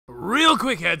Real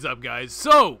quick heads up, guys.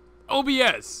 So,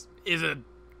 OBS is a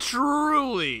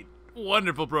truly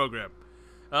wonderful program.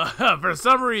 For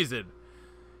some reason,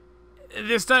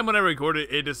 this time when I recorded,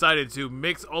 it decided to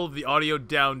mix all of the audio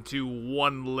down to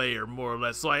one layer, more or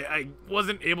less. So I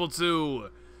wasn't able to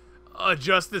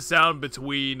adjust the sound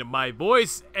between my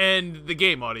voice and the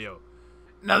game audio.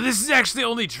 Now, this is actually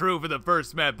only true for the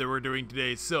first map that we're doing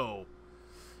today, so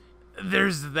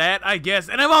there's that, I guess.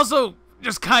 And I'm also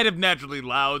just kind of naturally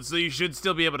loud, so you should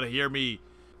still be able to hear me.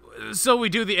 So we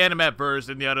do the animat first,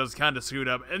 and the audio's kind of screwed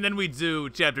up, and then we do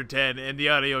Chapter 10, and the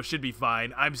audio should be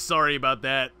fine. I'm sorry about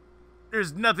that.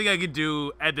 There's nothing I can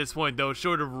do at this point, though,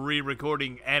 short of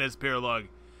re-recording Anna's paralogue.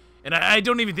 And I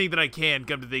don't even think that I can,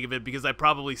 come to think of it, because I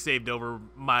probably saved over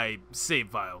my save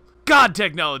file. God,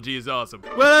 technology is awesome.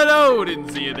 Well, hello, didn't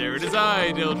see you there. It is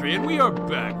I, Dildry, and we are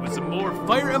back with some more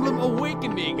Fire Emblem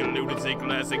Awakening, a Lunatic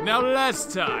classic. Now,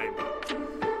 last time,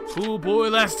 oh boy,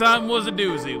 last time was a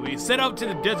doozy. We set out to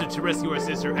the desert to rescue our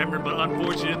sister Emmeryn, but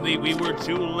unfortunately, we were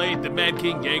too late. The Mad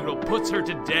King Gangrel puts her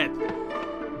to death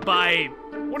by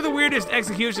one of the weirdest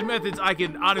execution methods I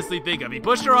can honestly think of. He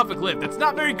pushed her off a cliff. That's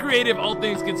not very creative, all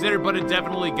things considered, but it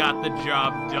definitely got the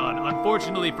job done.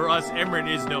 Unfortunately for us, Emmeryn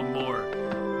is no more.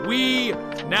 We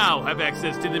now have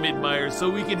access to the Midmires,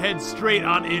 so we can head straight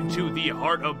on into the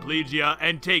heart of Plegia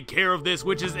and take care of this,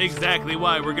 which is exactly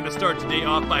why we're going to start today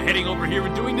off by heading over here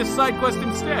and doing this side quest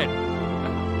instead.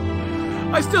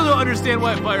 I still don't understand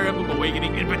why Fire Emblem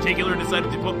Awakening in particular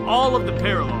decided to put all of the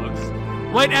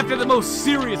paralogs right after the most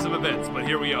serious of events, but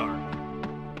here we are.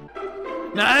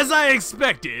 Now, as I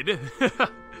expected,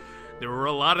 there were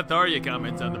a lot of Tharya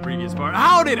comments on the previous part.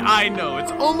 How did I know?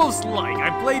 It's almost like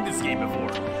I've played this game before.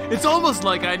 It's almost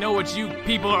like I know what you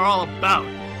people are all about.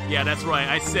 Yeah, that's right,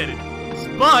 I said it.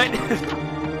 But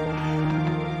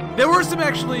there were some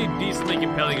actually decently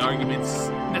compelling arguments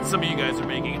that some of you guys are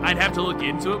making. I'd have to look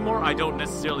into it more. I don't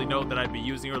necessarily know that I'd be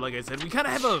using her. Like I said, we kind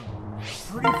of have a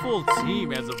pretty full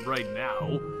team as of right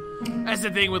now. That's the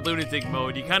thing with Lunatic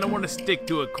mode. You kind of want to stick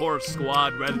to a core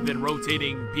squad rather than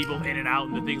rotating people in and out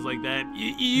and the things like that.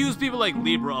 You use people like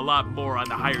Libra a lot more on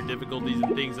the higher difficulties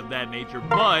and things of that nature,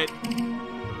 but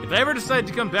if I ever decide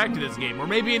to come back to this game, or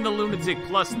maybe in the Lunatic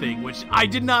Plus thing, which I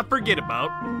did not forget about,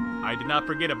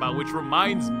 which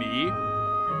reminds me,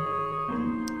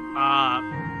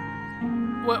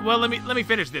 well, let me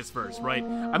finish this first, right?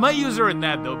 I might use her in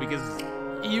that, though, because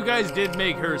you guys did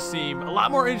make her seem a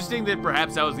lot more interesting than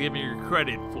perhaps I was giving her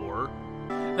credit for.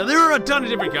 Now, there were a ton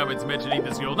of different comments mentioning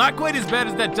this girl. Not quite as bad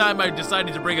as that time I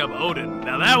decided to bring up Odin.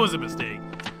 Now, that was a mistake.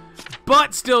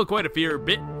 But still quite a fair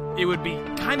bit. It would be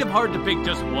kind of hard to pick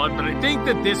just one, but I think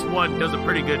that this one does a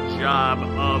pretty good job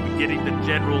of getting the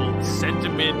general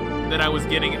sentiment that I was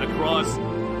getting across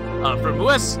from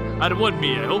Wes out of One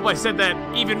Me. I hope I said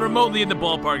that even remotely in the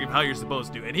ballpark of how you're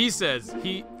supposed to. And he says,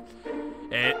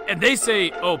 and they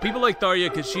say, oh, people like Tharya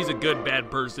because she's a good, bad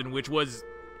person, which was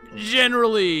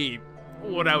generally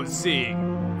what I was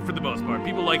seeing for the most part.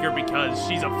 People like her because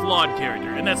she's a flawed character,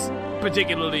 and that's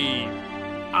particularly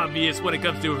obvious when it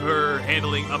comes to her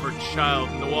handling of her child,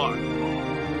 Noir.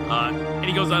 And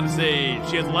he goes on to say,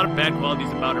 she has a lot of bad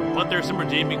qualities about her, but there are some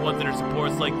redeeming ones that are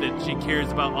supports, like that she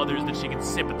cares about others that she can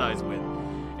sympathize with.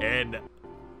 And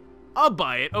I'll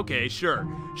buy it. Okay, sure.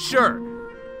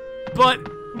 But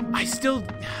I still,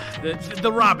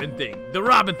 the Robin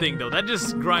thing though, that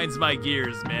just grinds my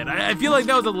gears, man. I feel like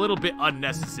that was a little bit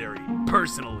unnecessary,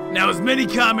 personally. Now, as many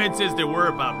comments as there were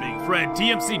about being friend,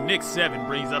 TMC Nick7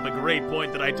 brings up a great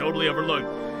point that I totally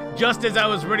overlooked, just as I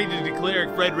was ready to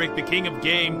declare Frederick the king of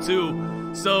game,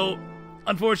 too. So,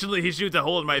 unfortunately, he shoots a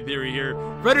hole in my theory here.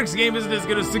 Frederick's game isn't as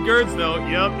good as Sigurd's, though.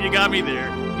 Yup, you got me there.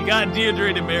 You got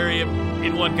Deirdre to marry him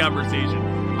in one conversation.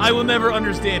 I will never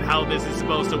understand how this is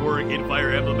supposed to work in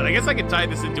Fire Emblem, and I guess I could tie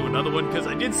this into another one, because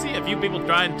I did see a few people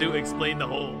trying to explain the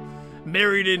whole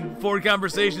married in 4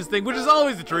 conversations thing, which is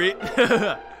always a treat.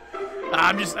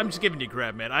 I'm just giving you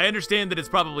crap, man. I understand that it's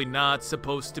probably not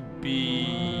supposed to be,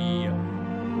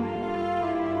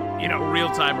 you know,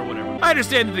 real time or whatever. I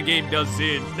understand that the game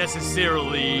doesn't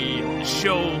necessarily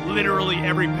show literally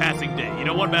every passing day. You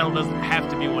know, one battle doesn't have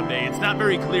to be one day. It's not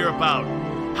very clear about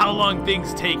how long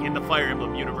things take in the Fire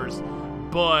Emblem universe.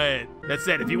 But that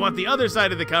said, if you want the other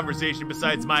side of the conversation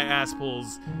besides my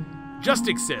asspulls,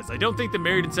 Justix says, I don't think the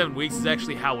married in 7 weeks is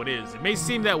actually how it is. It may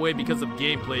seem that way because of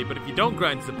gameplay, but if you don't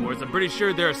grind supports, I'm pretty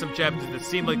sure there are some chapters that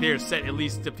seem like they are set at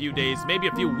least a few days, maybe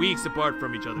a few weeks apart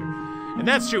from each other. And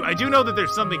that's true. I do know that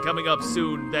there's something coming up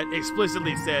soon that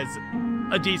explicitly says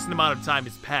a decent amount of time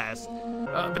has passed.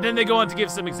 But then they go on to give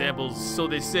some examples. So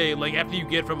they say, like, after you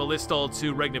get from Alistal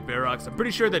to Ragnarok, I'm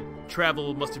pretty sure that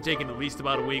travel must have taken at least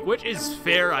about a week, which is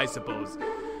fair, I suppose.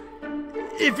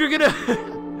 If you're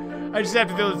gonna... I just have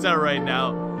to throw this out right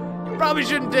now. You probably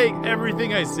shouldn't take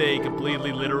everything I say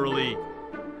completely literally.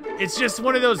 It's just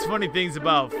one of those funny things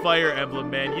about Fire Emblem,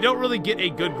 man. You don't really get a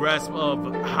good grasp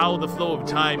of how the flow of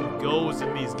time goes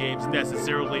in these games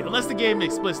necessarily, unless the game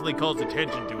explicitly calls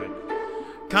attention to it.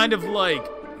 Kind of like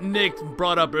Nick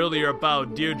brought up earlier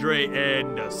about Deirdre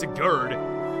and Sigurd.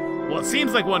 Well, it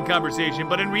seems like one conversation,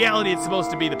 but in reality it's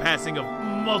supposed to be the passing of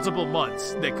multiple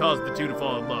months that caused the two to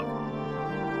fall in love.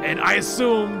 And I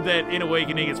assume that in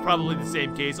Awakening it's probably the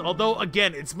same case, although,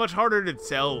 again, it's much harder to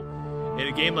tell in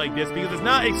a game like this because it's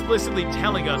not explicitly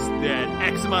telling us that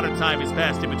X amount of time has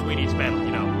passed in between each battle,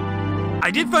 you know? I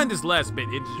did find this last bit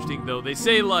interesting, though. They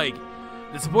say, like,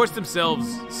 the supports themselves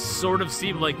sort of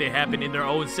seem like they happen in their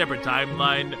own separate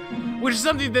timeline, which is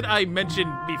something that I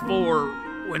mentioned before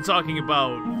when talking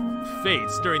about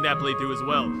Fates during that playthrough as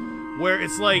well, where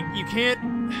it's like you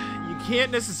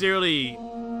can't necessarily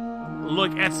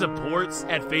look at supports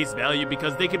at face value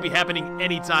because they could be happening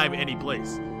anytime, any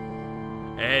place.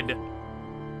 And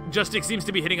Justic seems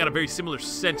to be hitting on a very similar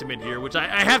sentiment here, which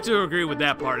I have to agree with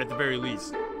that part at the very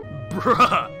least.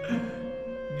 Bruh.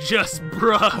 Just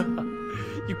bruh.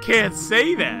 You can't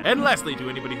say that. And lastly, to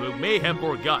anybody who may have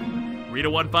forgotten,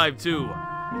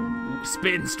 Rita152,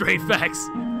 spitting straight facts.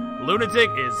 Lunatic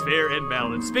is fair and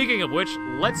balanced. Speaking of which,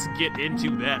 let's get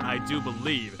into that, I do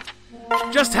believe.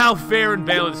 Just how fair and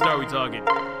balanced are we talking?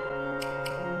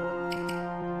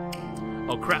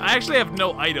 Oh crap, I actually have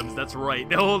no items, that's right.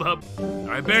 Now, hold up.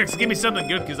 Alright, Barracks, give me something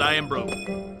good, because I am broke.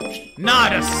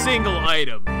 Not a single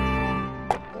item.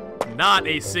 Not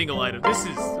a single item. This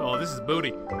is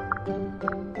booty.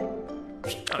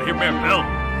 Oh, here, Bill.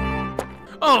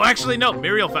 Oh, actually, no.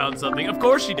 Muriel found something. Of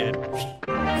course she did.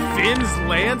 Finn's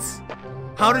lance?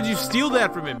 How did you steal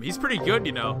that from him? He's pretty good,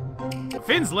 you know.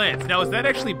 Finn's lance. Now, is that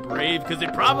actually brave? Because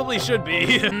it probably should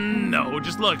be. No,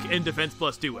 just look. In defense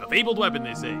 +2. A fabled weapon,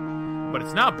 they say. But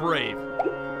it's not brave.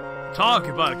 Talk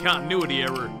about a continuity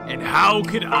error. And how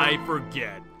could I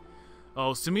forget?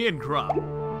 Oh, Sumia and Grom.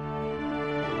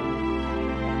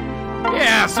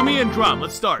 Yeah, Sumia and Grom.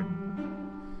 Let's start.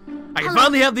 I can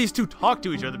finally have these two talk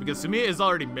to each other because Sumia is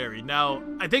already married. Now,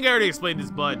 I think I already explained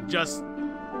this, but just...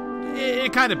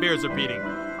 It kind of bears repeating.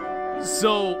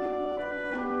 So...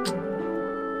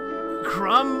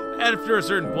 Crumb, after a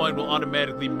certain point, will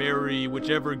automatically marry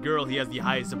whichever girl he has the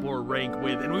highest support rank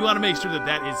with, and we want to make sure that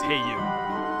that is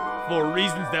Heiyu. For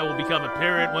reasons that will become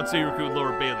apparent once we recruit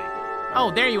Laura Bailey.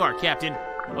 Oh, there you are, Captain.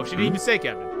 Oh, she didn't even say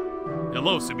Captain.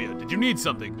 Hello, Sumia. Did you need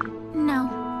something? No.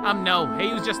 No.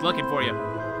 Heiyu's just looking for you.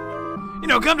 You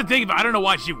know, come to think of it, I don't know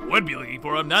why she would be looking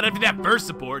for him. Not after that first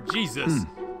support. Jesus.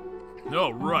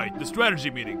 Oh, right. The strategy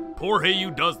meeting. Poor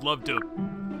Heiyu does love to...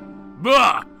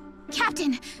 Bah!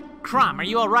 Captain! Crom, are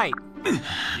you alright?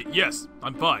 Yes,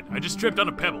 I'm fine. I just tripped on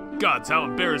a pebble. Gods, how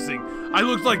embarrassing. I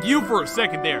looked like you for a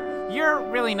second there. You're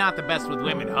really not the best with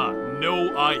women, huh?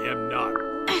 No, I am not.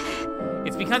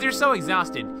 It's because you're so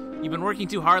exhausted. You've been working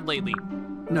too hard lately.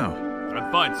 No.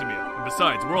 I'm fine, Sumia. And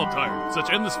besides, we're all tired.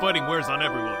 Such endless fighting wears on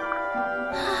everyone.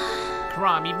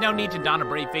 Crom, you've no need to don a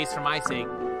brave face for my sake.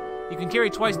 You can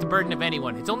carry twice the burden of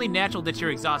anyone. It's only natural that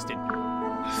you're exhausted.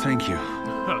 Thank you.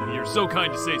 You're so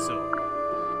kind to say so.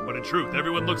 But in truth,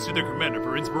 everyone looks to their commander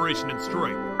for inspiration and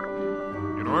strength.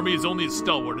 An army is only as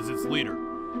stalwart as its leader.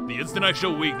 The instant I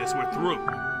show weakness, we're through.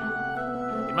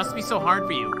 It must be so hard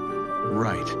for you.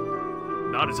 Right.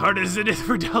 Not as hard as it is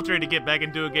for Deltray to get back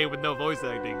into a game with no voice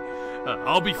acting.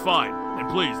 I'll be fine. And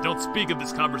please, don't speak of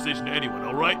this conversation to anyone,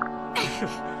 alright?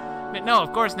 No,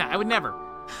 of course not. I would never.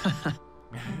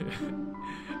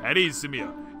 At ease,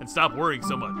 Sumia, and stop worrying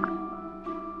so much.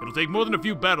 It'll take more than a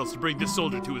few battles to bring this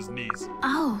soldier to his knees.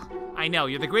 Oh. I know,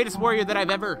 you're the greatest warrior that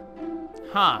I've ever...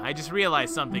 Huh, I just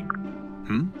realized something.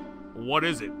 What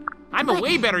is it? I'm a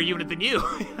way better unit than you.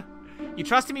 You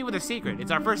trusted me with a secret.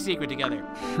 It's our first secret together.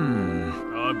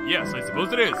 Yes, I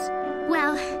suppose it is.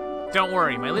 Well... Don't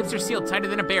worry, my lips are sealed tighter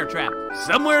than a bear trap.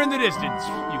 Somewhere in the distance,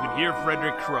 you can hear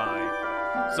Frederick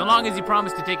cry. So long as you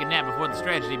promise to take a nap before the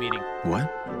strategy meeting.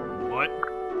 What? What?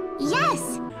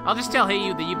 Yes! I'll just tell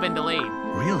Heiyu that you've been delayed.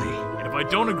 Really? And if I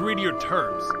don't agree to your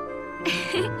terms...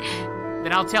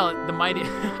 Then I'll tell the mighty...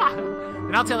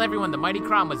 Then I'll tell everyone the mighty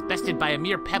Crom was bested by a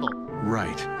mere pebble.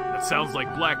 Right. That sounds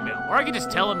like blackmail. Or I could just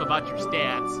tell him about your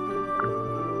stats.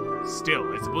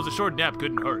 Still, I suppose a short nap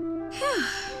couldn't hurt.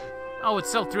 Oh,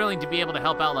 it's so thrilling to be able to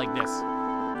help out like this.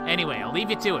 Anyway, I'll leave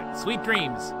you to it. Sweet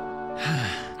dreams.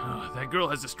 That girl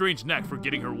has a strange knack for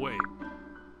getting her way.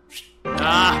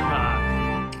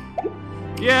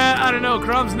 Yeah, I don't know,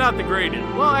 Crumb's not the greatest.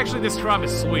 Well, actually, this Crumb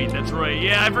is sweet, that's right.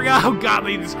 Yeah, I forgot how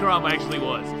godly this Crumb actually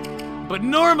was. But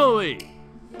normally,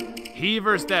 he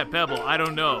versus that Pebble, I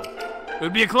don't know. It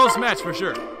would be a close match for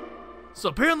sure. So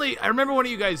apparently, I remember one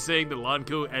of you guys saying that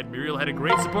Lonko and Muriel had a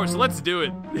great support, so let's do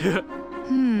it.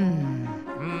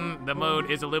 The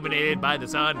moon is illuminated by the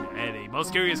sun, and a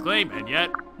most curious claim, and yet...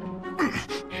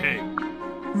 Hey.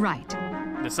 Right.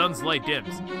 The sun's light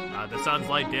dims.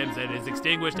 And is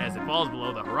extinguished as it falls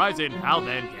below the horizon. How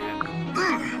then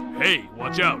can... Hey,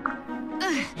 watch out.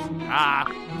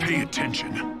 Pay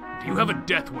attention. Do you have a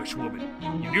death wish, woman?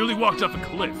 You nearly walked off a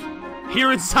cliff.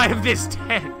 Here inside of this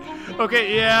tent.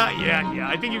 Okay, yeah,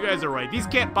 I think you guys are right. These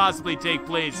can't possibly take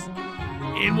place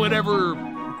in whatever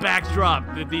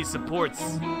backdrop that these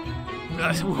supports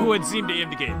would seem to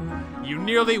indicate. You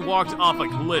nearly walked off a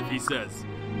cliff, he says.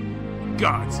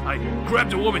 Gods, I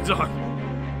grabbed a woman's arm.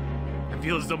 I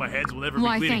feel as though my hands will never be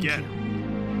clean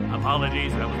again. You.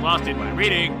 Apologies, I was lost in my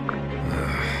reading.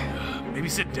 Maybe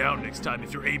sit down next time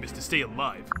if your aim is to stay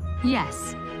alive.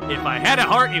 Yes. If I had a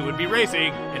heart, it would be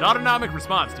racing. An autonomic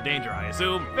response to danger, I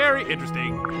assume. Very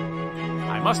interesting.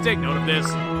 I must take note of this.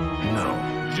 No.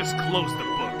 Just close the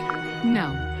book.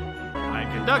 No. I'm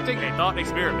conducting a thought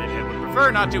experiment and would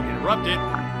prefer not to interrupt it.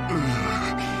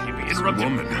 You'd be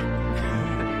interrupted.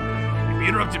 You'd be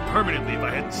interrupted permanently if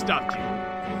I hadn't stopped you.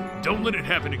 Don't let it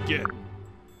happen again.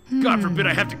 God forbid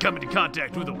I have to come into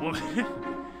contact with a woman.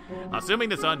 Assuming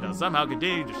the sun does somehow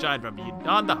continue to shine from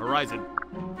beyond the horizon.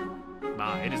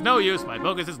 It is no use, my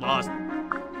focus is lost.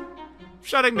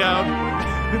 Shutting down.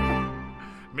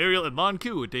 Muriel and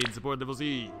Lonku attain support level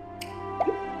C.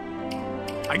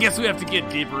 I guess we have to get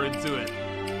deeper into it.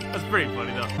 That's pretty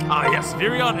funny though. Yes,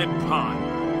 Virion and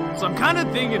Pan. So I'm kind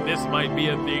of thinking this might be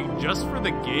a thing just for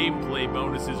the gameplay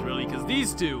bonuses really, because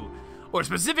these two, or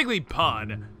specifically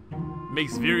Pan,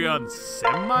 makes Virion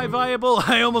semi-viable,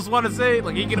 I almost want to say.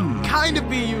 Like, he can kind of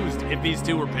be used if these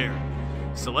two were paired.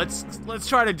 So let's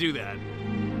try to do that.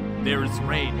 There is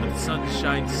rain, but the sun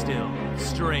shines still.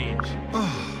 Strange.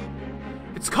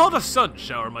 It's called a sun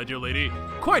shower, my dear lady.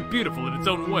 Quite beautiful in its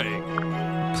own way.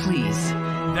 Please.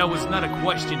 That was not a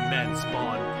question, man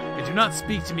spawn. And do not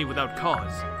speak to me without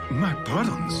cause. My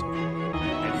pardons.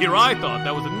 And here I thought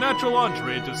that was a natural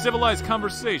entree into civilized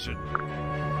conversation.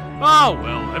 Ah,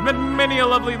 well, I've met many a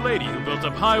lovely lady who built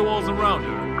up high walls around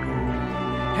her.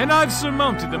 And I've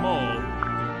surmounted them all.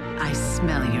 I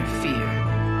smell your fear.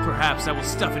 Perhaps I will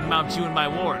stuff and mount you in my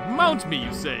ward. Mount me,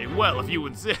 you say? Well, if you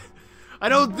insist. I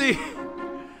don't think...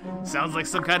 Sounds like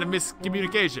some kind of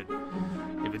miscommunication.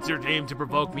 If it's your aim to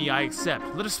provoke me, I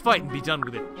accept. Let us fight and be done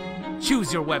with it.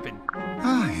 Choose your weapon.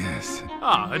 Yes.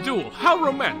 A duel. How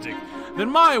romantic.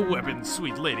 Then my weapon,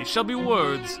 sweet lady, shall be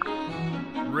words.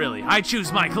 Really, I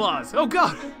choose my claws. Oh,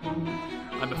 God!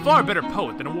 I'm a far better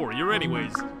poet than a warrior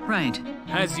anyways. Right.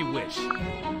 As you wish.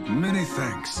 Many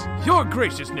thanks. Your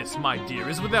graciousness, my dear,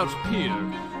 is without peer.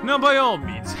 Now, by all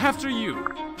means, after you.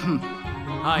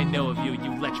 I know of you,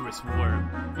 you lecherous worm.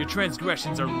 Your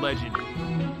transgressions are legend.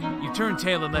 You turn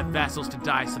tail and let vassals to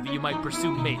die so that you might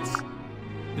pursue mates.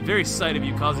 The very sight of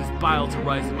you causes bile to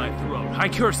rise in my throat. I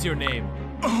curse your name.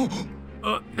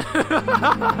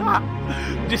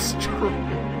 Destroy.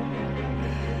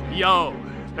 Yo,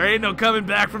 there ain't no coming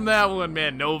back from that one,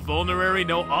 man. No Vulnerary,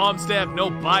 no Armstaff, no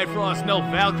Bifrost, no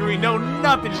Valkyrie, no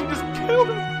nothing. She just killed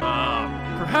him.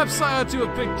 Perhaps I ought to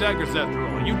have picked daggers after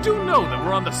all. You do know that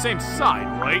we're on the same side,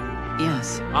 right?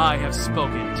 Yes. I have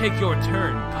spoken. Take your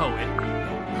turn, poet.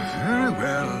 Very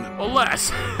well.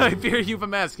 Alas, I fear you've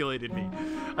emasculated me.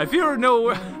 I fear I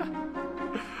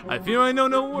know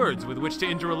no words with which to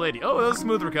injure a lady. Oh, that was a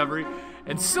smooth recovery.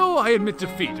 And so I admit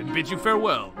defeat and bid you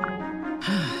farewell.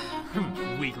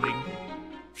 Weakling.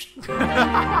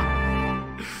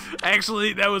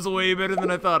 Actually, that was way better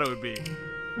than I thought it would be.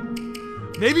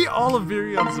 Maybe all of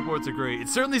Virion's supports are great.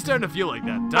 It's certainly starting to feel like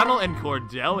that. Donald and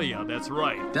Cordelia, that's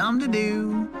right.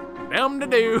 Dum-de-doo.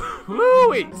 Dum-de-doo.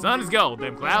 Woo-wee. Sun is gold,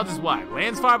 them clouds is white.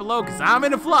 Land's far below, cause I'm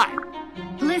in a flight.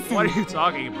 Listen. What are you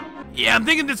talking about? Yeah, I'm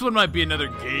thinking this one might be another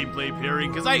gameplay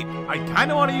pairing, because I kind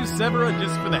of want to use Severa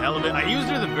just for the hell of it. I used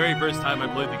her the very first time I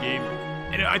played the game,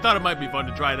 and I thought it might be fun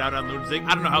to try it out on Lunatic.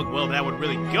 I don't know how well that would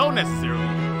really go necessarily.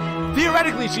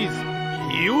 Theoretically, she's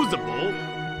usable,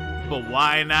 but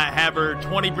why not have her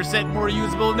 20% more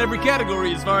usable in every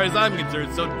category as far as I'm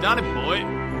concerned? So Donny Boy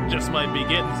just might be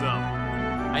getting some.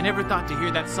 I never thought to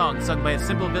hear that song sung by a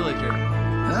simple villager.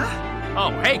 Huh?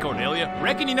 Oh, hey Cordelia,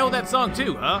 reckon you know that song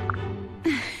too, huh?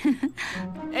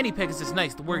 Any Pegasus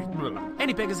Knight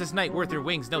worth their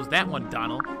wings knows that one,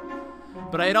 Donald.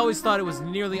 But I had always thought it was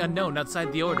nearly unknown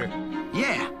outside the Order.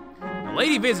 Yeah. A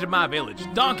lady visited my village,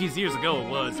 donkeys years ago it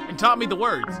was, and taught me the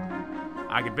words.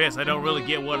 I confess I don't really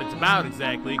get what it's about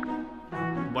exactly,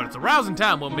 but it's a rousing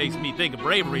time what makes me think of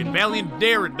bravery and valiant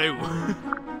dare-and-do.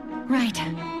 Right.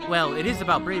 Well, it is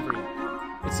about bravery.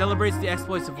 It celebrates the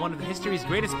exploits of one of the history's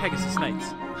greatest Pegasus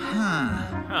Knights.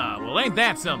 Well, ain't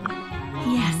that something?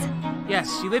 Yes.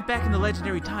 Yes, she lived back in the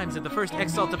legendary times of the first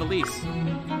Exalt of Elise.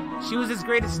 She was his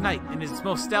greatest knight and his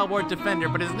most stalwart defender,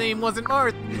 but his name wasn't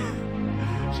Marth.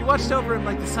 She watched over him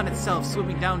like the sun itself,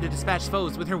 swooping down to dispatch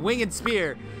foes with her winged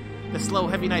spear. The slow,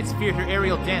 heavy knights feared her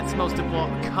aerial dance most of all.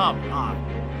 Come on.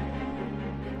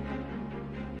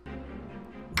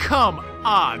 Come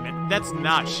on! That's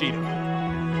not Sheeta.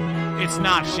 It's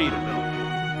not Sheeta, though.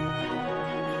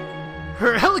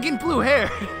 Her elegant blue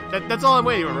hair! That's all I'm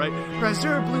waiting for, right? Her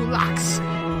azure blue locks!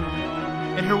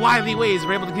 And her wily ways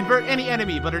were able to convert any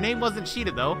enemy, but her name wasn't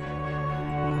Sheeta, though.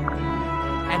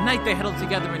 At night they huddled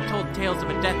together and told tales of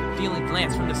a death-dealing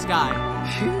glance from the sky.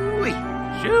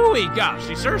 Shooey, gosh,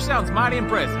 she sure sounds mighty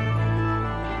impressive.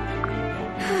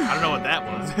 I don't know what that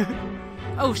was.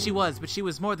 Oh, she was, but she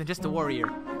was more than just a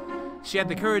warrior. She had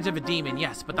the courage of a demon,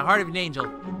 yes, but the heart of an angel.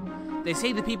 They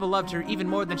say the people loved her even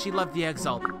more than she loved the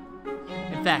Exalt.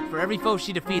 In fact, for every foe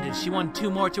she defeated, she won 2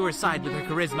 more to her side with her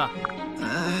charisma.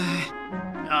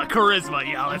 Charisma,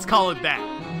 yeah, let's call it that.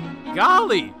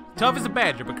 Golly, tough as a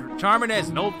badger, but charming as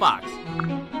an old fox.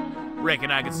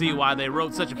 Reckon I can see why they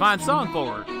wrote such a fine song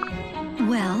for her.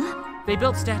 Well? They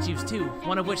built statues, too,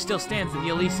 one of which still stands in the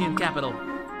Elysian capital.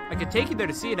 I could take you there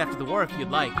to see it after the war if you'd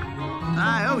like.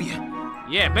 I owe you.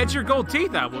 Yeah, bet your gold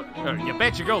teeth I would. You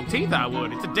bet your gold teeth I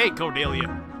would. It's a date, Cordelia.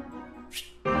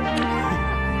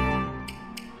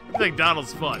 I think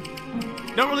Donald's fun.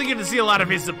 Don't really get to see a lot of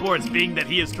his supports, being that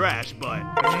he is trash, but...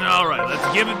 Alright,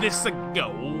 let's give it this a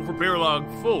go. Prepare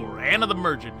along 4, Anna the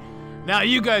Merchant. Now,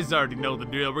 you guys already know the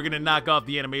drill. We're gonna knock off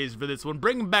the animations for this one,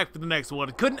 bring them back for the next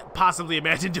one. Couldn't possibly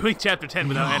imagine doing Chapter 10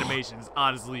 without animations,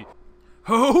 honestly.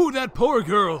 Oh, that poor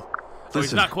girl. Oh,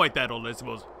 he's not quite that old, I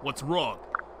suppose. What's wrong?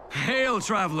 Hail,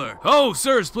 traveler! Oh,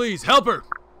 sirs, please, help her!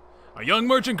 A young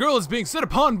merchant girl is being set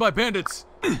upon by bandits.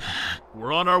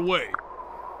 We're on our way.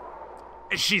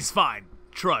 She's fine.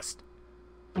 Trust.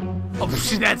 Oh,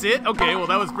 that's it? Okay, well,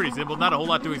 that was pretty simple. Not a whole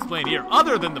lot to explain here,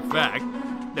 other than the fact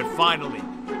that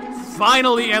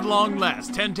finally, at long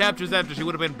last, 10 chapters after she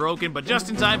would have been broken, but just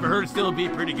in time for her to still be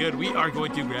pretty good, we are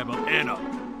going to grab up Anna.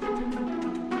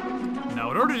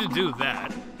 Now, in order to do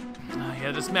that,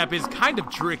 yeah, this map is kind of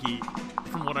tricky,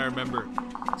 from what I remember.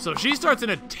 So she starts in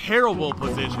a terrible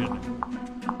position,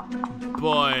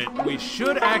 but we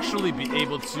should actually be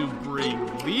able to bring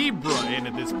Libra in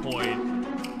at this point.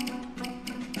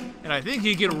 And I think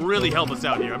he can really help us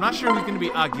out here. I'm not sure who's going to be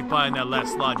occupying that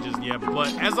last slot just yet,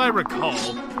 but as I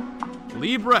recall,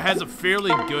 Libra has a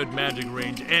fairly good magic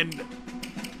range, and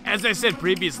as I said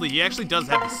previously, he actually does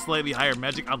have a slightly higher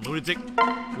magic on Lunatic,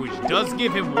 which does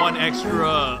give him one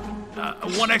extra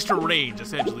range,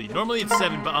 essentially. Normally it's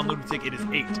 7, but on Lunatic it is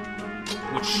 8,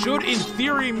 which should, in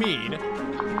theory, mean...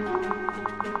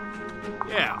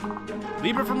 Yeah,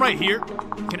 Libra from right here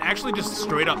can actually just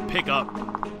straight up pick up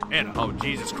Anna. Oh,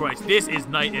 Jesus Christ, this is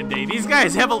night and day. These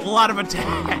guys have a lot of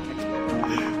attack.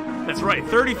 That's right,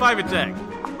 35 attack.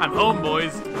 I'm home,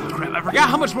 boys. Oh, crap, I forgot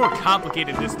how much more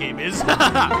complicated this game is.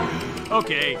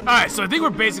 Okay, alright, so I think we're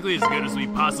basically as good as we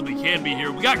possibly can be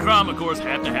here. We got Crom, of course,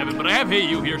 have to have it, but I have Hey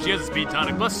You here. She has a speed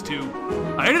tonic,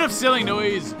 +2. I ended up selling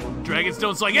Noise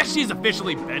Dragonstone, so I guess she's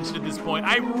officially benched at this point.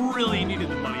 I really needed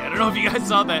the money. I don't know if you guys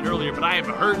saw that earlier, but I am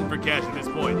hurting for cash at this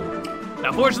point.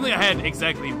 Now, fortunately, I had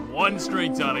exactly 1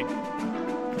 strength tonic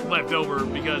left over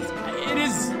because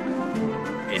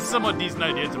it's somewhat decent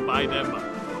idea to buy them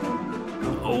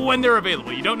when they're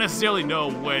available. You don't necessarily know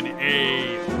when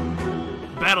a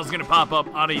battle's gonna pop up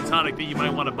on a tonic that you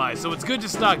might want to buy, so it's good to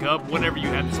stock up whenever you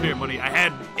have the spare money. I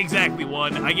had exactly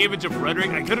 1. I gave it to Frederick.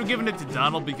 I could have given it to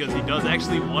Donald because he does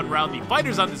actually one-round the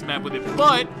fighters on this map with it,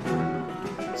 but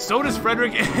so does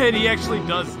Frederick, and he actually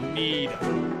does need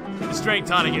the strength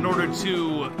tonic in order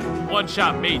to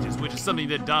one-shot mages, which is something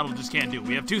that Donald just can't do.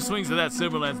 We have 2 swings of that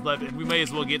Silver Lance left, and we may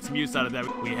as well get some use out of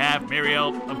that. We have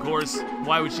Marielle, of course.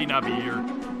 Why would she not be here?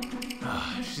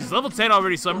 She's level 10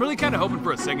 already, so I'm really kind of hoping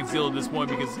for a second seal at this point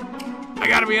because, I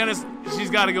gotta be honest, she's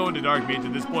gotta go into Dark Mage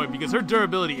at this point because her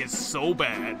durability is so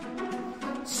bad.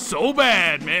 So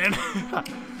bad, man.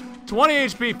 20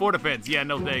 HP, 4 defense. Yeah,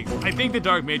 no thanks. I think the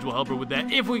Dark Mage will help her with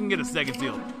that if we can get a second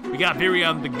seal. We got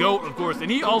Virion the Goat, of course,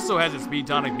 and he also has a speed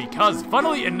tonic because,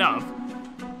 funnily enough,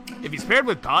 if he's paired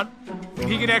with Pod,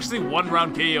 he can actually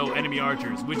one-round KO enemy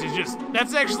archers, which is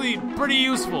that's actually pretty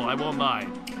useful, I won't lie.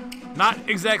 Not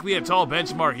exactly a tall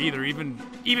benchmark either, even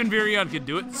even Virion could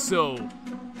do it, so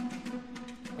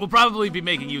we'll probably be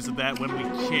making use of that when we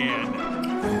can.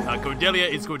 Cordelia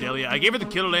is Cordelia. I gave her the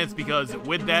Killer Lance because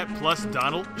with that plus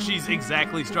Donald, she's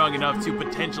exactly strong enough to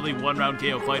potentially one-round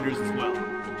KO fighters as well.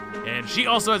 And she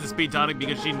also has a speed tonic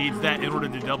because she needs that in order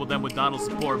to double them with Donald's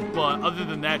support, but other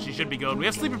than that, she should be good. We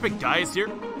have Sleeper Pick Gaius here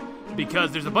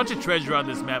because there's a bunch of treasure on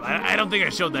this map. I don't think I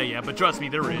showed that yet, but trust me,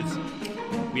 there is.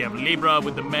 We have Libra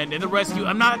with the men in the rescue.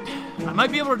 I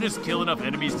might be able to just kill enough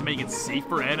enemies to make it safe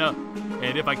for Anna,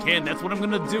 and if I can, that's what I'm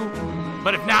gonna do.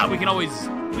 But if not, we can always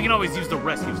use the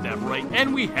rescue staff, right?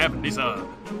 And we have Nissa,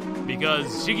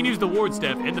 because she can use the ward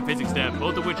staff and the physics staff,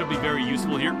 both of which will be very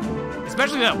useful here.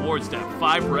 Especially that ward staff,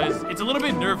 5 res. It's a little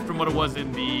bit nerfed from what it was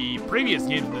in the previous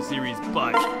games in the series,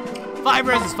 but 5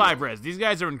 res is 5 res. These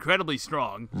guys are incredibly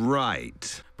strong.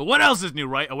 Right. But what else is new,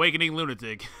 right? Awakening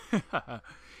Lunatic.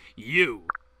 You.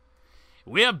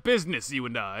 We have business, you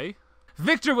and I.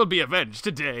 Victor will be avenged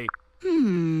today.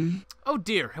 Oh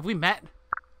dear, have we met?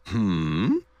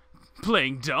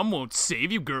 Playing dumb won't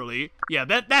save you, girlie. Yeah,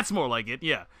 that's more like it,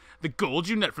 yeah. The gold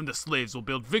you net from the slaves will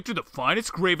build Victor the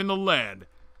finest grave in the land.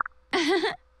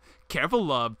 Careful,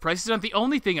 love. Prices aren't the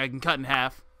only thing I can cut in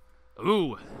half.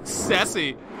 Ooh,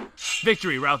 sassy.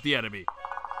 Victory, rout the enemy.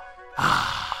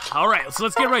 Alright, so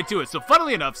let's get right to it. So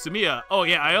funnily enough, Sumiya, oh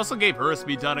yeah, I also gave her a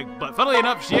speed tonic, but funnily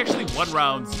enough, she actually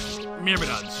one-rounds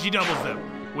Myrmidons. She doubles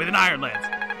them with an Iron Lance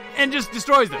and just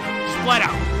destroys them, just flat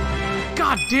out.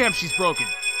 God damn, she's broken.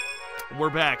 We're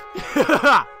back.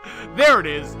 There it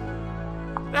is.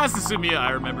 That's the Sumiya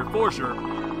I remember for sure.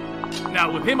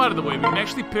 Now, with him out of the way, we can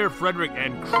actually pair Frederick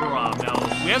and Krom. Now,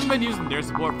 we haven't been using their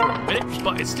support for a minute,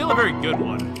 but it's still a very good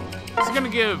one. This is going to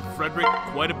give Frederick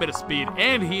quite a bit of speed,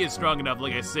 and he is strong enough,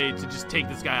 like I say, to just take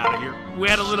this guy out of here. We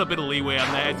had a little bit of leeway on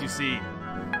that, as you see.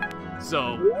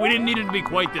 So, we didn't need him to be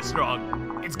quite this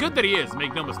strong. It's good that he is,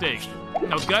 make no mistake.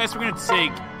 Now, guys, we're going to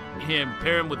take him,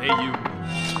 pair him with AU.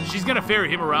 She's going to ferry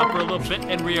him around for a little bit,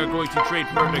 and we are going to trade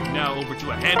Frederick now over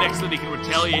to a hand X so that he can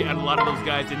retaliate on a lot of those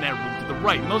guys in that room to the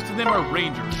right. Most of them are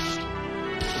rangers,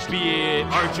 be it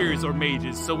archers or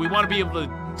mages, so we want to be able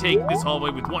to take this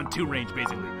hallway with 1-2 range,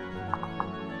 basically.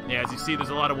 Yeah, as you see, there's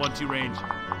a lot of 1-2 range.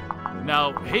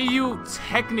 Now, Heiyu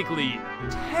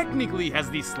technically has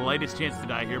the slightest chance to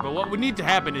die here, but what would need to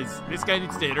happen is this guy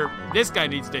needs to hit her, this guy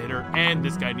needs to hit her, and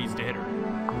this guy needs to hit her.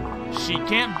 She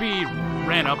can't be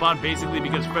ran up on, basically,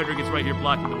 because Frederick is right here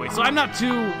blocking the way. So I'm not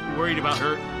too worried about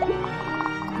her.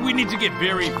 We need to get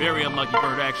very, very unlucky for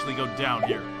her to actually go down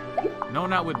here. No,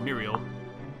 not with Muriel.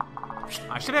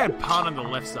 I should have had Pawn on the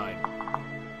left side,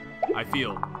 I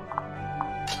feel.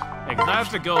 Yeah, because I have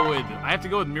to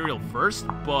go with Muriel first,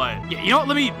 but yeah, you know what?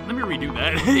 Let me redo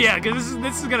that. Yeah, because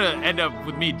this is gonna end up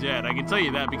with me dead. I can tell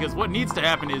you that, because what needs to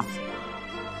happen is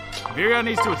Virion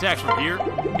needs to attack from here,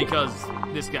 because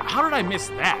this guy. How did I miss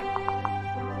that?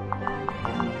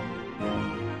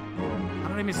 How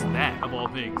did I miss that of all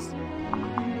things?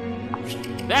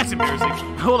 That's embarrassing.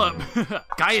 Hold up.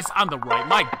 Gaius on the right.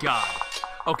 My God.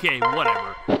 Okay,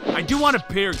 whatever. I do want to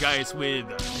pair Gaius with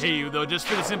Heiyu, though, just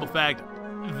for the simple fact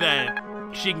that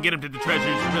she can get him to the treasures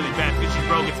really fast because she's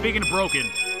broken. Speaking of broken.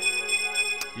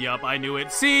 Yup, I knew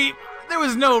it. See, there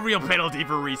was no real penalty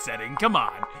for resetting. Come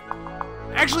on.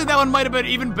 Actually, that one might have been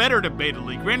even better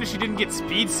debatably. Granted, she didn't get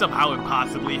speed somehow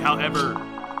impossibly. However,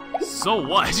 so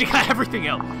what? She got everything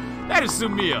else. That is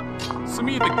Sumiya.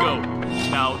 Sumiya the GOAT.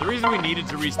 Now, the reason we needed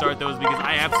to restart though is because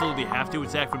I absolutely have to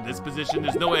attack from this position.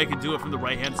 There's no way I can do it from the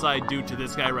right-hand side due to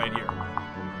this guy right here.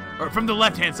 Or from the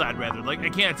left-hand side, rather. Like, I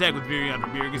can't attack with Virion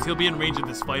from here because he'll be in range of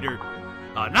this fighter.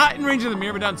 Not in range of the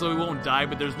Myrmidon, so he won't die,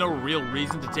 but there's no real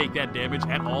reason to take that damage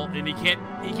at all, and he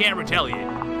can't retaliate.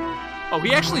 Oh,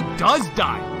 he actually does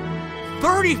die.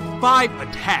 35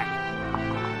 attack.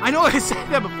 I know I said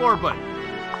that before, but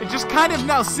it's just kind of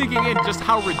now sinking in just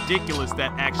how ridiculous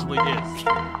that actually is.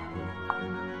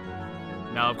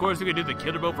 Now, of course, we can do the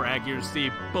killer bow for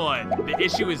accuracy, but the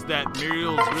issue is that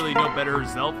Muriel's really no better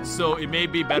herself, so it may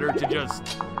be better to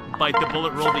just bite the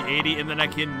bullet, roll the 80, and then I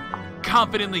can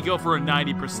confidently go for a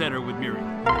 90%er with Muriel.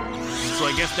 So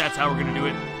I guess that's how we're going to do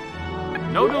it.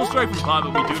 No dual strike from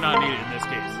Pawn, but we do not need it in this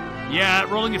case. Yeah,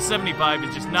 rolling at 75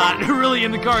 is just not really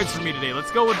in the cards for me today.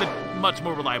 Let's go with the much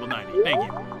more reliable 90. Thank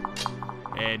you.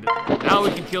 And now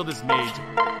we can kill this mage.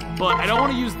 But I don't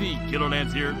want to use the Killer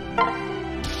Lance here.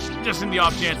 Just in the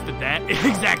off chance that that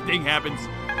exact thing happens.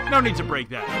 No need to break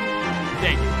that.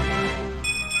 Thank you.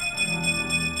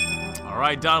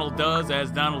 Alright, Donald does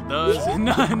as Donald does.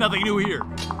 Nothing new here.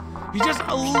 He's just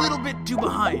a little bit too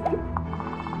behind.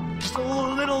 Just a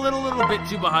little bit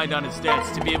too behind on his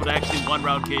stats to be able to actually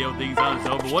one-round KO things on his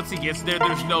own. But once he gets there,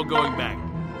 there's no going back.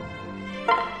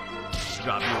 just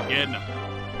drop you again.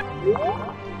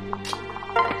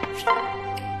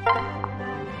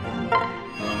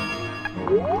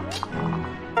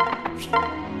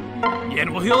 Yeah,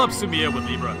 and we'll heal up Sumia with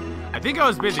Libra. I think I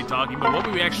was busy talking, but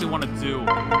what we actually want to do,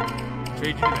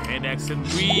 trade you to the hand axe, and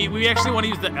we actually want to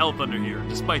use the L Thunder here,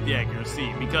 despite the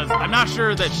accuracy, because I'm not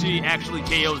sure that she actually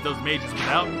KOs those mages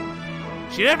without.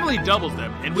 She definitely doubles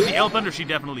them, and with the L Thunder she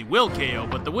definitely will KO,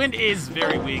 but the wind is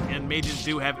very weak, and mages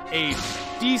do have a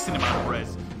decent amount of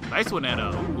res. Nice one,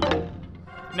 Anna. Ooh.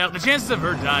 Now, the chances of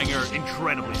her dying are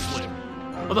incredibly slim.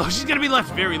 Although she's going to be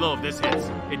left very low if this hits.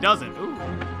 It doesn't. Ooh.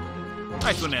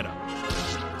 Nice one, Anna.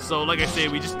 So, like I say,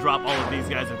 we just drop all of these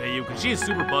guys with AU, because she is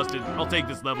super busted. I'll take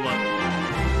this level up.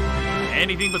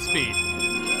 Anything but speed.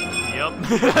 Yep.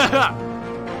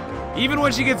 Even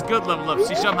when she gets good level ups,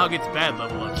 she somehow gets bad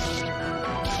level ups.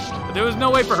 But there was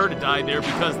no way for her to die there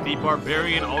because the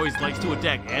Barbarian always likes to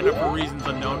attack Anna for reasons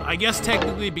unknown. I guess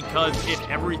technically because if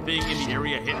everything in the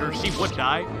area hit her, she would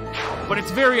die. But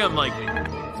it's very unlikely.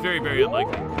 It's very, very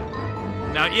unlikely.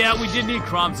 Now, yeah, we did need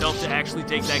Crom's help to actually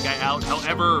take that guy out.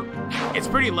 However, it's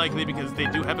pretty likely because they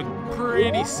do have a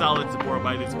pretty solid support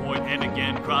by this point. And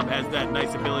again, Crom has that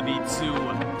nice ability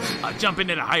to jump in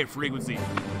at a higher frequency.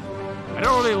 I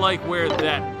don't really like where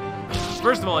that...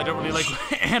 First of all, I don't really like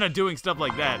Anna doing stuff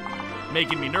like that,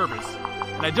 making me nervous.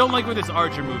 And I don't like with this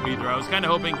Archer move either. I was kind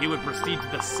of hoping he would proceed to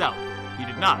the south. He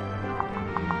did not.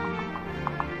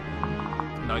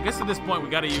 Now, I guess at this point we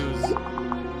gotta use...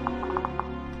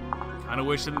 Kind of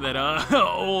wishing that,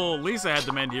 oh, Lisa had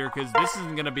them end here, because this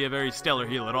isn't gonna be a very stellar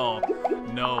heal at all.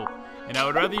 No. And I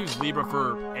would rather use Libra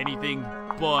for anything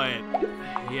but...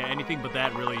 Yeah, anything but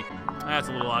that, really. That's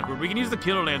a little awkward. We can use the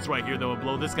Killer Lance right here, though, and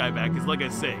blow this guy back, because like I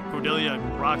say, Cordelia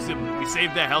rocks him. We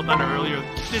saved that health on her earlier.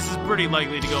 This is pretty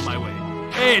likely to go my way.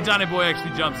 Hey, Donny Boy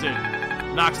actually jumps in.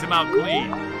 Knocks him out clean.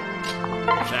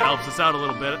 That helps us out a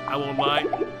little bit, I won't lie.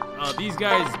 These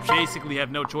guys basically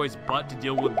have no choice but to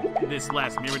deal with this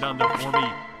last Myrmidon though for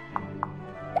me.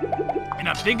 And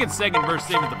I'm thinking second verse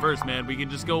same as the first, man. We can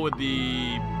just go with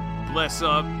the bless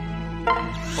up.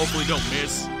 Hopefully don't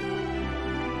miss.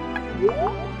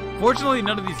 Fortunately,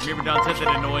 none of these Myrmidons have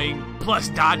that annoying plus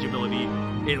dodge ability,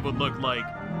 it would look like.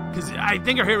 Because I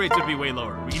think our hit rates would be way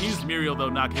lower. We can use Muriel, though,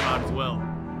 knock him out as well.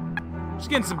 Just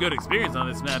getting some good experience on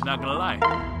this map, not gonna lie.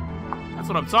 That's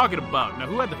what I'm talking about. Now,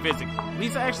 who had the physic?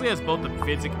 Lisa actually has both the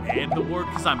physic and the ward,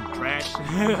 because I'm trash.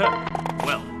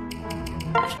 Well.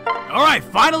 Alright,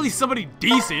 finally somebody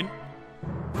decent.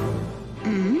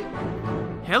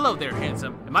 Hello there,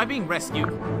 handsome. Am I being rescued?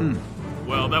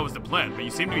 Well, that was the plan, but you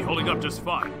seem to be holding up just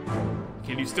fine.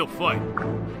 Can you still fight?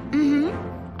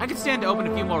 I could stand to open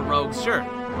a few more rogues, sure.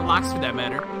 Or locks for that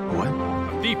matter. What?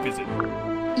 A thief, is it?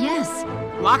 Yes.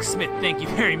 Locksmith, thank you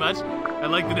very much. I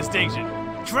like the distinction.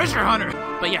 Treasure hunter!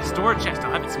 But yeah, store chest,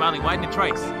 I'll have it smiling wide and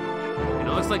thrice. And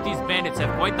it looks like these bandits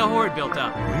have quite the horde built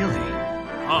up. Really?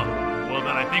 Huh. Well,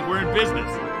 then I think we're in business.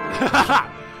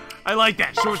 I like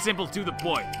that. Short, simple, to the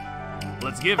point.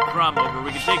 Let's give Crom over.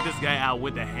 We can take this guy out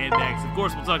with the hand axe. Of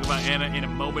course, we'll talk about Anna in a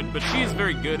moment, but she is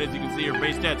very good. As you can see, her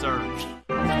base stats are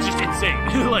just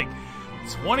insane. Like,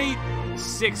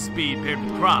 26 speed paired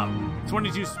with Crom.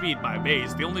 22 speed by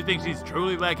base. The only thing she's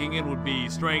truly lacking in would be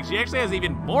strength. She actually has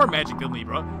even more magic than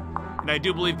Libra. And I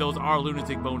do believe those are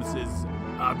lunatic bonuses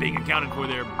being accounted for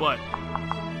there, but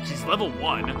she's level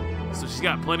 1, so she's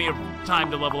got plenty of time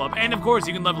to level up. And of course,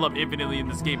 you can level up infinitely in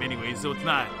this game anyway, so it's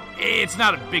not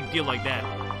a big deal like that.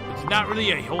 There's not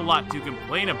really a whole lot to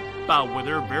complain about with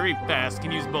her. Very fast,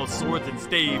 can use both swords and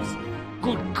staves.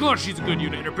 Good God, she's a good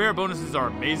unit, and her pair of bonuses are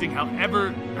amazing.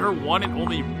 However, her one and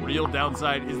only real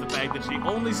downside is the fact that she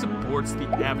only supports the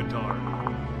Avatar,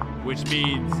 which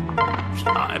means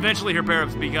eventually her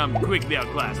pair-ups become quickly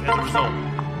outclassed as a result,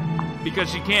 because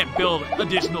she can't build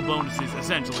additional bonuses,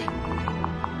 essentially.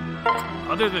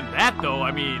 Other than that, though,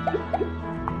 I mean,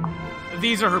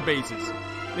 these are her bases.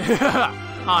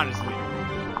 Honestly.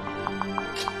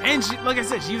 And she, like I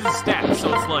said, she uses stats,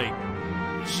 so it's like,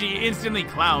 she instantly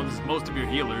clowns most of your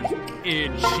healers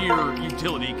in sheer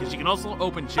utility, because she can also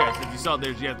open chests. As you saw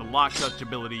there, she has the lock touch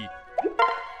ability.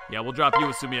 Yeah, we'll drop you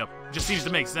with Sumia. Just seems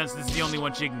to make sense. This is the only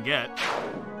one she can get.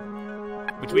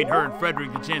 Between her and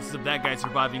Frederick, the chances of that guy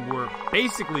surviving were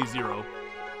basically 0.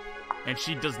 And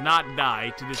she does not die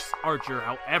to this archer,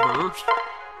 however...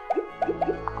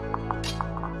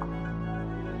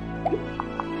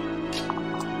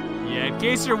 Yeah, in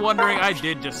case you're wondering, I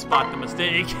did just spot the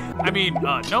mistake. I mean,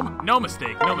 no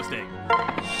mistake. Obviously,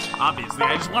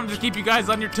 I just wanted to keep you guys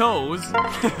on your toes.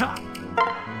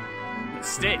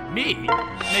 Mistake? Me?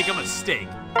 Make a mistake.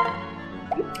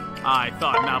 I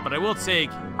thought not, but I will take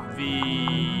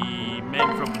the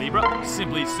and from Libra,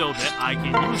 simply so that I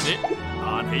can use it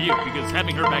on Hayu, because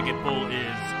having her back at full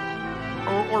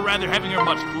is, or rather having her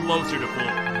much closer to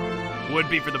full, would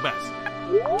be for the best.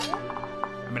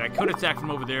 I mean, I could attack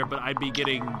from over there, but I'd be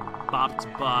getting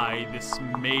bopped by this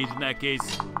mage in that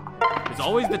case. There's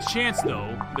always the chance,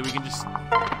 though, that we can just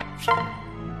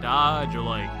dodge or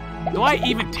like... Do I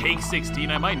even take 16?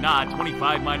 I might not.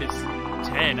 25 minus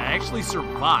 10. I actually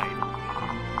survive.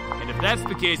 And if that's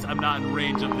the case, I'm not in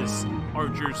range of this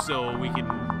archer, so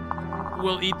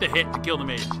we'll eat the hit to kill the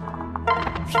mage.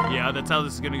 Yeah, that's how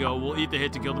this is gonna go. We'll eat the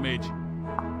hit to kill the mage.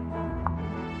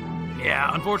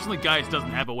 Yeah, unfortunately, Gaius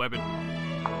doesn't have a weapon.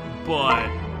 But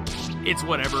it's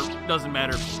whatever. Doesn't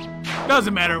matter.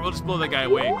 Doesn't matter. We'll just blow that guy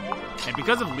away. And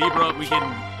because of Libra, we can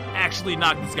actually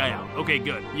knock this guy out. Okay,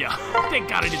 good. Yeah. Thank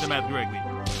God I did the math correctly.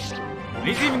 And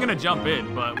he's even gonna jump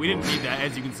in, but we didn't need that,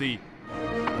 as you can see.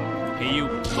 Hey, you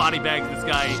body bags this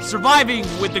guy, surviving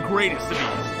with the greatest of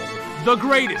ease. The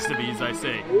greatest of ease, I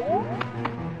say.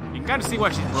 You can kind of see why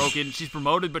she's broken. She's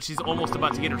promoted, but she's almost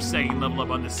about to get her second level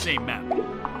up on the same map,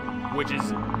 which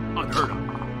is unheard of.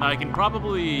 I can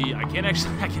double him.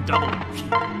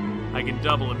 I can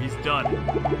double him. He's done.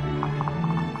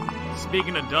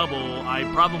 Speaking of double, I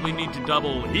probably need to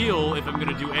double heal if I'm going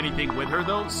to do anything with her,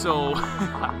 though, so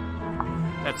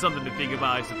that's something to think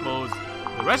about, I suppose.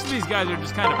 The rest of these guys are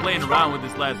just kind of playing around with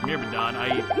this last Myrmidon.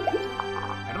 I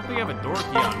don't think I have a door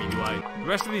key on me, do I? The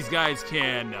rest of these guys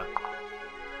can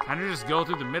kind of just go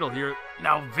through the middle here.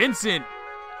 Now, Vincent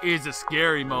is a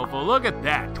scary mofo. Look at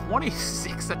that.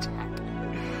 26 attack.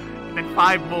 And then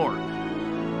 5 more.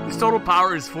 His total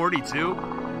power is 42.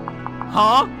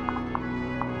 Huh?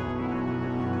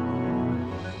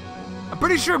 I'm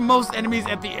pretty sure most enemies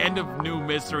at the end of New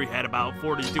Mystery had about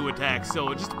 42 attacks,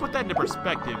 so just to put that into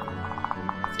perspective,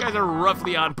 these guys are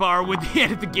roughly on par with the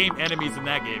end of the game enemies in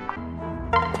that game.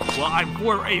 Well, I'm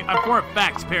for a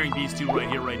fact pairing these two right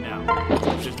here, right now.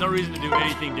 There's no reason to do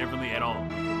anything differently at all.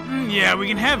 Yeah, we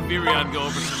can have Virion go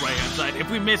over to the right-hand side. If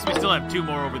we miss, we still have 2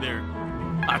 more over there.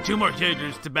 2 more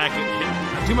characters to back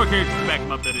it. 2 more characters to back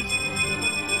him up, that is.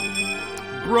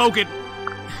 Broken.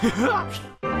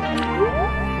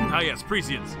 Ah, yes,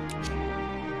 Prescience.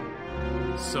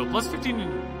 So, plus 15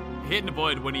 hit and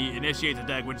avoid when he initiates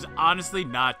attack, which is honestly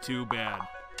not too bad.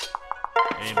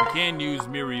 And we can use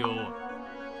Muriel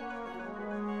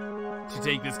to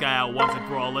take this guy out once and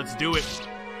for all. Let's do it.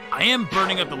 I am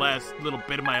burning up the last little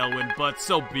bit of my Elwyn, but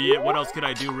so be it. What else could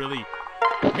I do, really?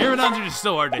 Myrmidons are just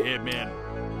so hard to hit, man.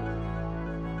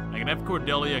 I can have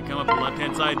Cordelia come up the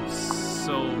left-hand side,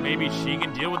 so maybe she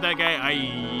can deal with that guy. I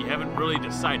haven't really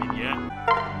decided yet.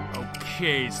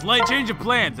 Okay, slight change of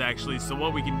plans, actually. So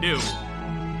what we can do,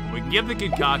 we can give the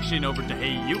concoction over to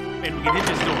Hey You, and we can hit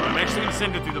this door. I'm actually going to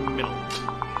send her through the middle.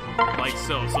 Like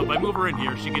so. So if I move her in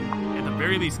here, she can, at the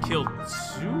very least, kill 2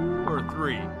 or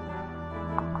 3.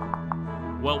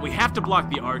 Well, we have to block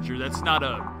the archer. That's not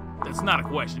a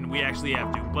question. We actually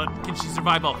have to. But can she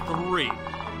survive all 3?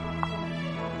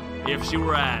 If she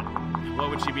were at, what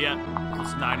would she be at?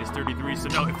 Plus 9 is 33. So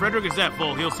no, if Frederick is at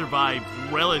full, he'll survive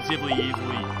relatively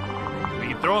easily. We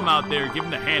can throw him out there, give him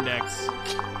the hand axe.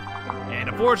 And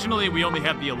unfortunately, we only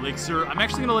have the elixir. I'm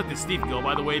actually going to let this thief go,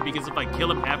 by the way, because if I kill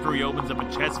him after he opens up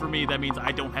a chest for me, that means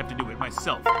I don't have to do it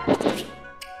myself.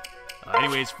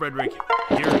 Anyways, Frederick,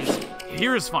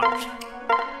 here is fine.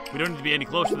 We don't need to be any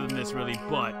closer than this, really,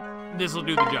 but this will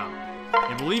do the job.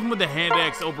 And we'll leave him with the hand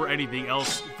axe over anything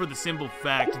else for the simple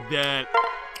fact that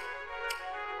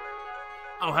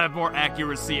I'll have more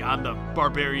accuracy on the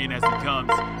barbarian as he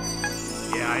comes.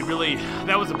 Yeah,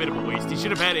 that was a bit of a waste. He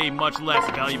should have had a much less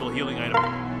valuable healing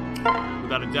item,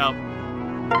 without a doubt.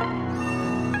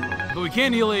 But we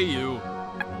can heal AU.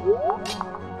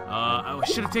 I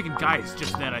should have taken Gaius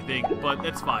just then, I think, but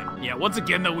that's fine. Yeah, once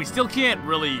again, though, we can't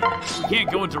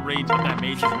go into range on that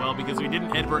mage as well, because we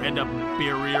didn't ever end up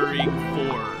barriering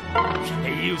for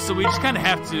AU, so we just kind of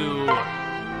have to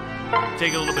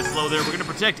take it a little bit slow there. We're going to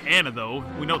protect Anna, though.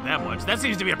 We know that much. That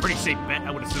seems to be a pretty safe bet,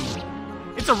 I would assume.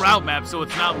 It's a route map, so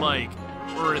it's not like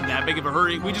we're in that big of a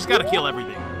hurry. We just got to kill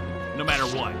everything, no matter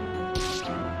what.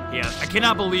 Yeah, I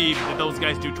cannot believe that those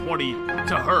guys do 20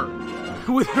 to her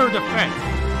with her defense.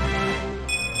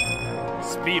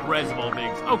 Speed res of all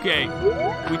things. Okay,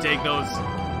 we take those.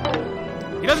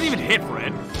 He doesn't even hit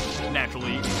Fred,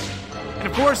 naturally. And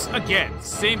of course, again,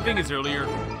 same thing as earlier.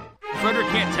 Frederick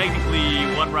can't technically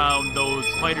one-round those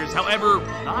fighters. However,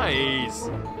 nice.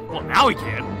 Well, now he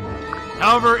can.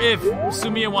 However, if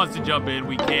Sumia wants to jump in,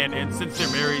 we can. And since they're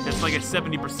married, that's like a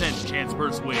 70% chance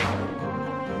per swing.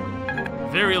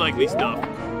 Very likely stuff.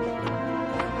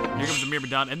 Here comes the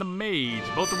Myrmidon and the Mage,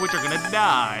 both of which are gonna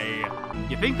die.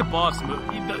 You think the boss move?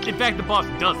 In fact, the boss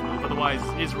does move, otherwise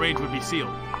his range would be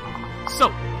sealed.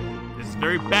 So, this is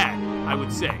very bad, I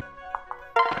would say.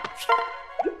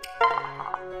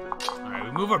 Alright,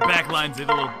 we move our back lines in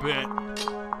a little bit.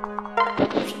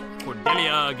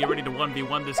 Cordelia, get ready to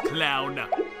 1v1 this clown.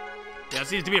 Yeah, it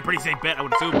seems to be a pretty safe bet, I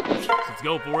would assume. So let's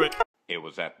go for it. It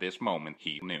was at this moment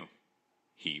he knew.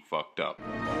 He fucked up.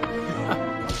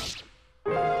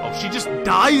 Oh, she just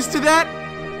dies to that?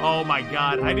 Oh my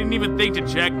god, I didn't even think to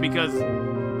check because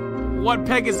what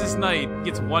Pegasus Knight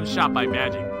gets one shot by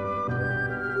magic?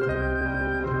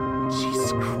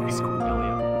 Jesus Christ,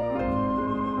 Cordelia.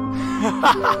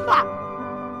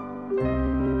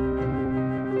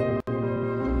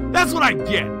 That's what I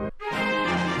get.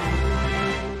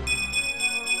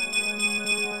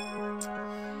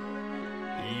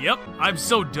 Yep, I'm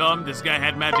so dumb. This guy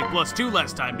had magic +2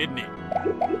 last time, didn't he?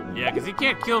 Yeah, because he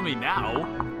can't kill me now.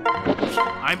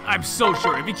 I'm so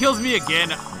sure. If he kills me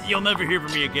again, you'll never hear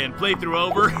from me again. Playthrough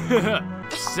over.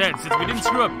 Since we didn't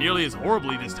screw up nearly as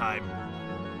horribly this time,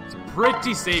 it's a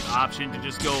pretty safe option to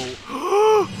just go...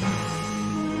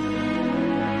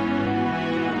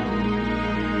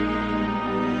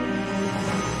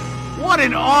 What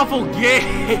an awful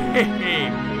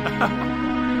game!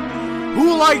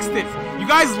 Who likes this? You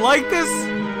guys like this?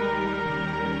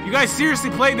 You guys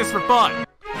seriously played this for fun?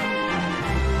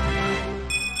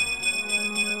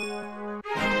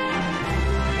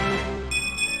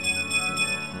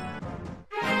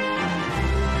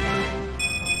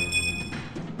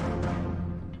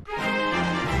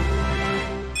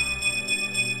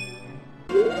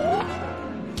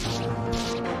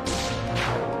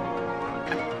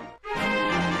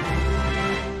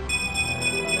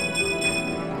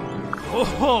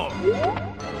 Oh!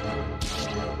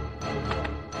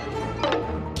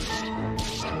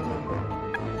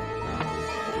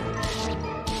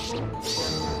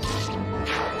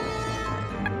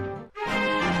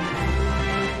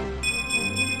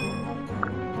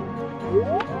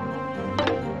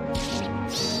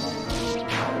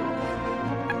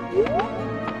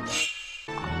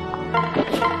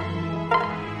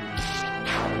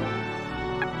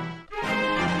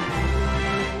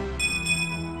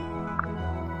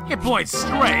 Hit point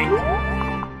strength.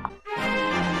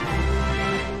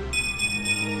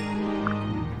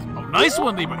 Oh, nice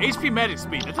one, Libra. HP magic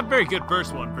speed. That's a very good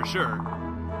first one for sure.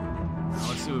 Now,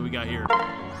 let's see what we got here.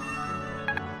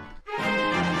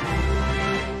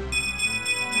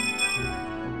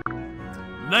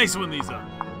 Nice one, Lisa.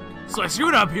 So I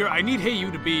screwed up here. I need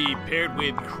Heyu to be paired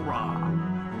with Krom.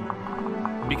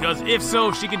 Because if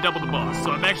so, she can double the boss.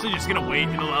 So I'm actually just gonna wait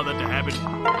and allow that to happen.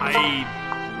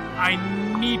 I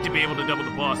need to be able to double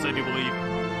the boss, I do believe.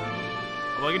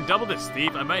 Well, I can double this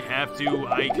thief. I might have to.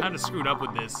 I kind of screwed up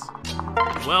with this.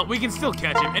 Well, we can still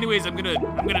catch him. Anyways, I'm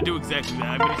gonna do exactly that.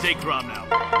 I'm gonna take Krom now.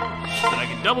 So I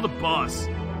can double the boss.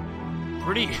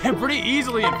 Pretty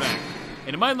easily, in fact.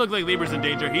 And it might look like Libra's in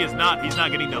danger. He is not. He's not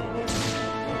getting doubled.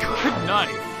 Good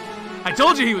night. I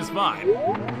told you he was fine.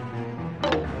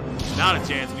 Not a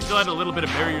chance. We still had a little bit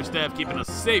of barrier staff keeping us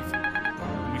safe.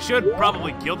 We should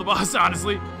probably kill the boss,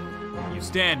 honestly. You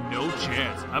stand no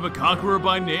chance. I'm a conqueror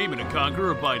by name and a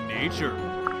conqueror by nature.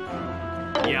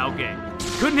 Yeah, okay.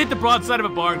 Couldn't hit the broadside of a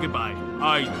barn goodbye.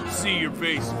 I see your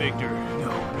face, Victor.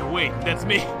 No, wait, that's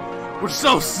me. We're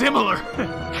so similar.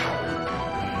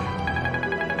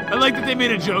 I like that they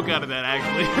made a joke out of that,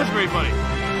 actually. That's very funny.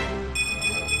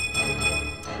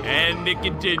 And it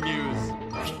continues.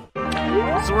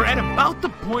 So we're at about the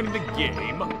point in the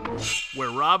game where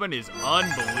Robin is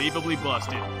unbelievably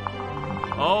busted.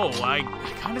 Oh, I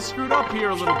kind of screwed up here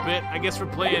a little bit. I guess we're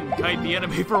playing Kite the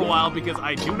Enemy for a while because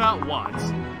I don't want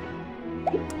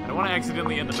to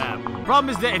accidentally end the map. The problem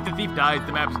is that if the thief dies,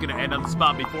 the map is going to end on the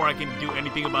spot before I can do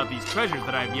anything about these treasures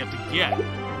that I have yet to get.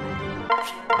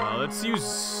 Let's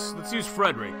use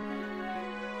Frederick.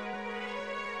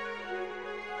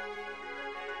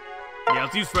 Yeah,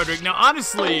 let's use Frederick. Now,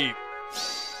 honestly,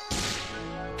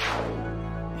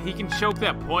 he can choke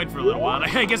that point for a little while.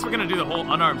 I guess we're going to do the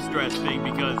whole unarmed stretch thing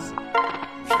because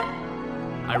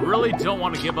I really don't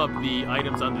want to give up the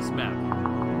items on this map.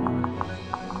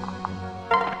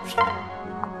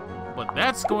 But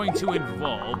that's going to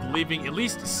involve leaving at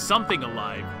least something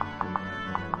alive.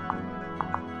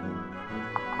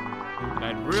 And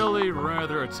I'd really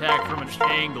rather attack from an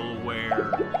angle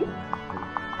where...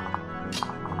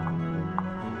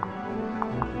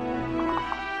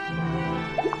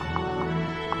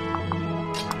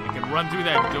 run through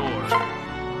that door.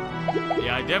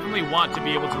 Yeah, I definitely want to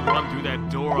be able to run through that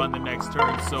door on the next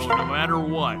turn, so no matter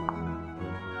what,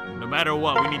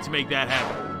 we need to make that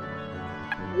happen.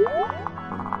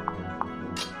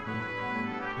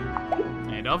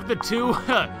 And of the two,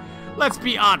 let's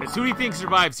be honest, who do you think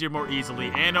survives here more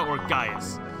easily, Anna or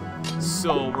Gaius?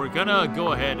 So we're gonna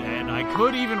go ahead, and I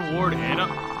could even ward Anna,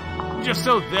 just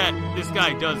so that this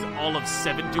guy does all of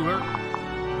 7 to her.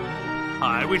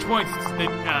 At which point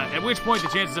the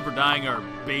chances of her dying are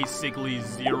basically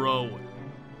 0.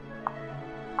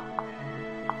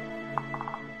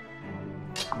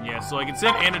 Yeah, so I can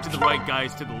send Anna to the right,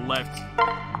 Gaius to the left.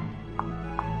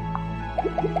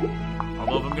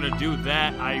 Although if I'm gonna do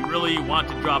that, I really want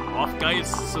to drop off Gaius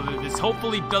so that this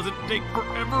hopefully doesn't take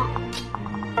forever.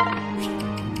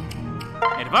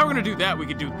 And if I were gonna do that, we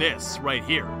could do this right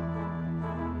here.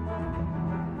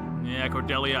 Yeah,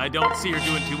 Cordelia, I don't see her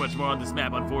doing too much more on this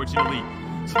map, unfortunately.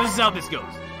 So this is how this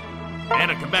goes.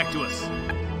 Anna, come back to us.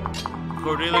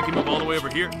 Cordelia can move all the way over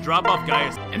here, drop off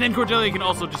Gaius, and then Cordelia can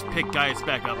also just pick Gaius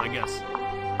back up, I guess.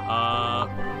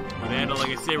 With Anna, like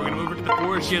I say, we're gonna move her to the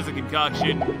forest. She has a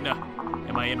concoction. No.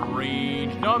 Am I in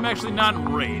range? No, I'm actually not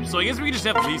in range. So I guess we can just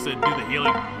have Lisa do the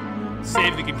healing.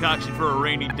 Save the concoction for a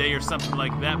rainy day or something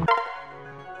like that.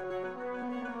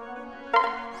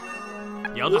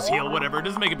 Yeah, I'll just heal, whatever. It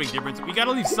doesn't make a big difference. We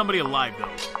gotta leave somebody alive, though.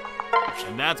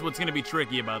 And that's what's gonna be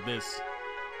tricky about this.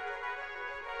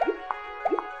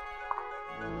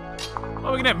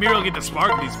 Well, we can have Muriel get the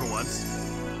sparklies for once.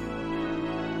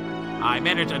 I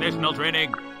manage additional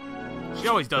training. She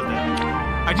always does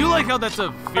that. I do like how that's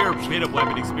a fair bit of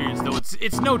weapon experience, though.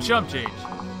 It's no chump change.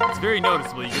 It's very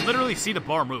noticeable. You can literally see the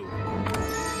bar move.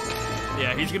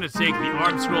 Yeah, he's gonna take the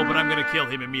arm scroll, but I'm gonna kill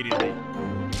him immediately.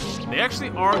 They actually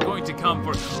are going to come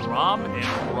for Kram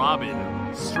and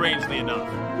Robin, strangely enough.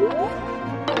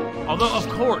 Although, of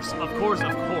course,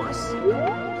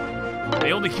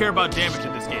 they only care about damage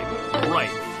in this game. Right,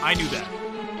 I knew that.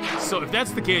 So if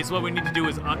that's the case, what we need to do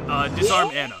is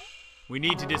disarm Anna. We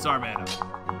need to disarm Anna.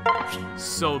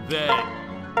 So that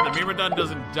the Myrmidon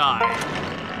doesn't die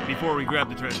before we grab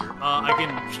the treasure. I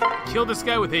can kill this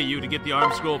guy with Hey You to get the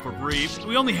arm scroll for free.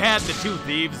 We only had the 2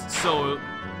 thieves, so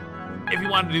if we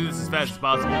wanted to do this as fast as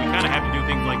possible, we kind of have to do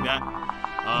things like that.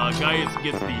 Gaius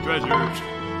gets the treasure.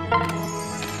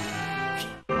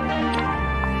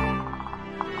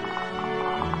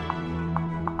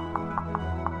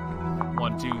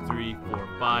 1, 2, 3, 4,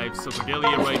 5. So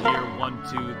Cordelia right here. 1,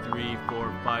 2, 3,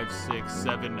 4, 5, 6,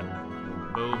 7.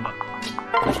 Boom.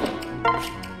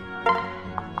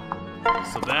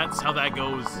 So that's how that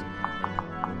goes.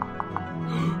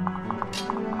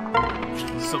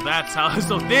 So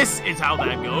this is how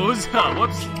that goes.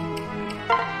 Whoops.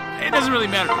 It doesn't really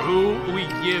matter who we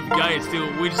give Gaius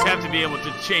to. We just have to be able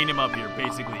to chain him up here,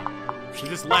 basically. Because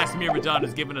this last Myrmidon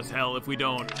is giving us hell if we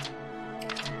don't.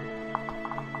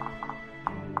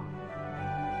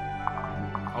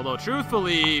 Although,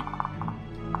 truthfully, I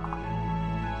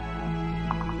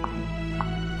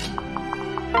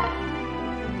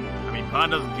mean,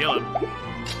 Pond doesn't kill him.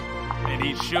 And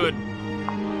he should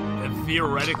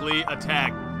theoretically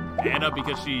attack Anna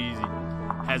because she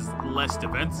has less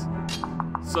defense.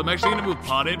 So I'm actually going to move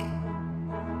Pond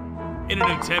in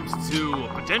an attempt to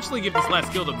potentially give this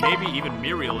last kill to maybe even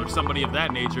Muriel or somebody of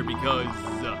that nature because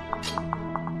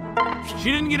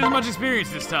she didn't get as much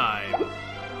experience this time.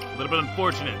 A little bit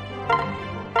unfortunate.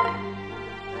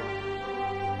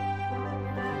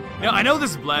 Now, I know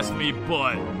this is blasphemy,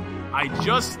 but I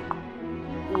just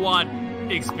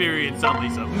want experience on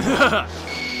Lisa.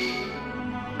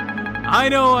 I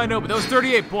know, but those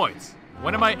 38 points.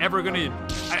 When am I ever gonna...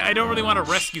 I don't really want to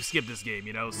rescue skip this game,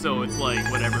 you know? So it's like,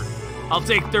 whatever. I'll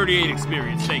take 38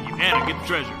 experience, thank you. Anna, get the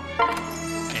treasure.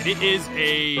 And it is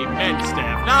a med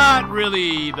staff. Not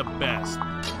really the best,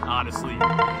 honestly.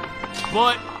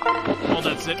 But, well,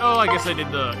 that's it. Oh, I guess I did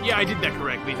the... Yeah, I did that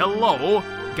correctly. Hello.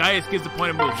 Gaius gives the point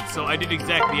of movement, so I did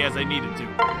exactly as I needed to.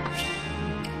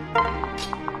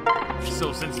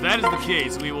 So since that is the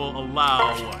case, we will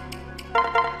allow...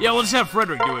 Yeah, we'll just have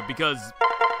Frederick do it, because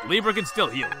Libra can still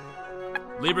heal.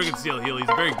 Libra can still heal. He's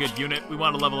a very good unit. We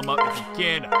want to level him up if we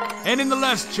can. And in the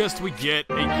last chest, we get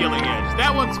a Killing Edge.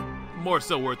 That one's more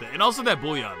so worth it. And also that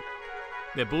Bullion.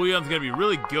 That Bullion's going to be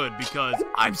really good, because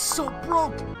I'm so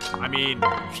broke. I mean,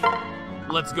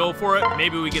 let's go for it.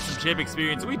 Maybe we get some chip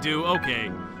experience. We do.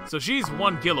 Okay. So she's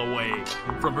 1 kill away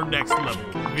from her next level.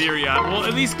 Virion. Well,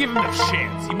 at least give him a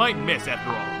chance. He might miss after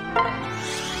all.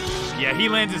 Yeah, he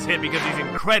lands his hit because he's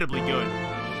incredibly good.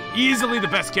 Easily the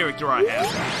best character I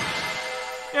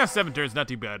have. Yeah, 7 turns, not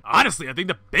too bad. Honestly, I think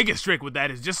the biggest trick with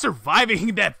that is just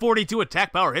surviving that 42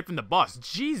 attack power hit from the boss.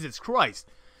 Jesus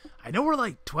Christ. I know we're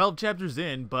like 12 chapters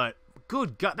in, but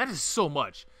good God, that is so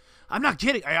much. I'm not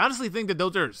kidding. I honestly think that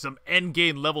those are some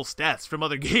endgame level stats from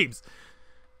other games.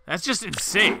 That's just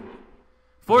insane.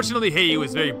 Fortunately, Heiyu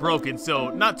is very broken, so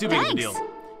not too big of a deal.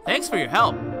 Thanks for your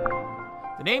help.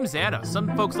 The name's Anna.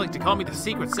 Some folks like to call me the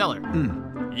secret seller.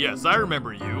 Yes, I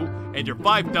remember you and your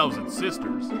 5,000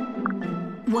 sisters.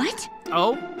 What?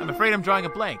 Oh, I'm afraid I'm drawing a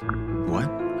blank. What?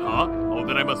 Huh? Oh,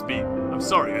 then I must be. I'm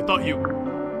sorry, I thought you...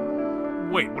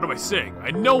 Wait, what am I saying?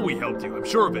 I know we helped you, I'm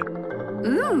sure of it.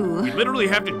 Ooh. We literally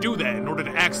have to do that in order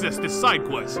to access this side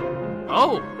quest.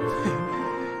 Oh,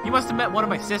 you must have met one of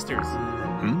my sisters.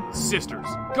 Sisters.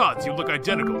 Gods, you look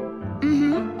identical.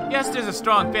 Yes, there's a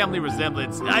strong family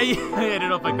resemblance. I don't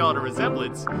know if I call it a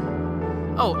resemblance.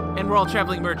 Oh, and we're all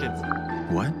traveling merchants.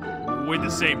 What? With the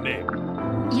same name.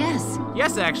 Yes.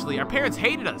 Yes, actually, our parents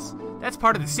hated us. That's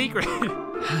part of the secret.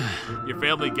 Your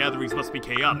family gatherings must be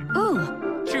chaotic.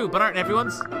 Ooh. True, but aren't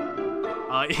everyone's?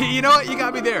 You know what? You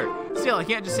got me there. Still, I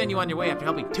can't just send you on your way after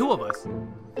helping two of us.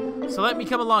 So let me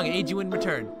come along and aid you in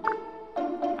return.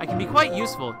 I can be quite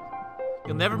useful.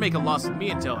 You'll never make a loss with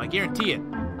me until, I guarantee it.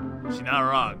 She's not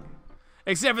wrong.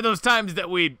 Except for those times that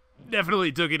we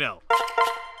definitely took an L.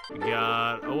 We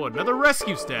got, another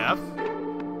rescue staff.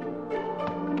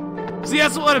 See,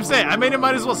 that's what I'm saying. I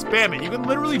might as well spam it. You can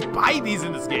literally buy these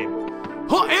in this game.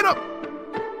 Oh, Anna!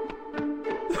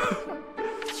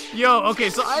 Yo, okay,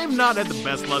 so I am not at the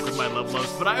best luck with my level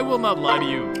ups, but I will not lie to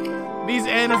you. These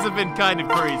Annas have been kind of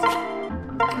crazy.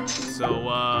 So,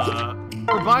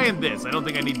 we're buying this. I don't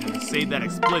think I need to say that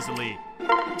explicitly.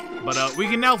 But, we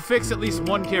can now fix at least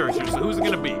one character, so who's it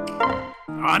gonna be?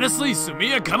 Honestly,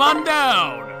 Sumiya, come on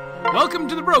down! Welcome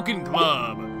to the Broken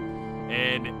Club!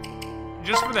 And,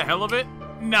 just for the hell of it,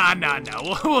 nah.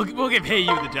 We'll give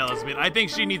Heiyu the talisman. I think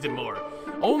she needs it more.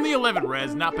 Only 11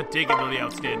 res, not particularly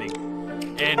outstanding.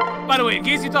 And, by the way, in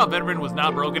case you thought Emmeryn was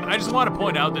not broken, I just want to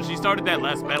point out that she started that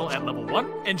last battle at level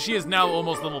 1, and she is now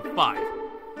almost level 5.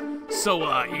 So,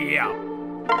 yeah.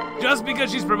 Just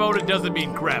because she's promoted doesn't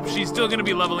mean crap. She's still going to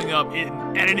be leveling up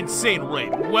at an insane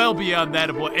rate, well beyond that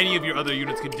of what any of your other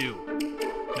units can do.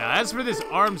 Now, as for this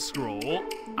arm scroll,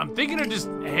 I'm thinking of just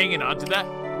hanging on to that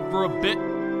for a bit.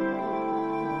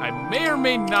 I may or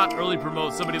may not early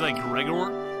promote somebody like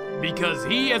Gregor, because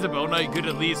he, as a bow knight, could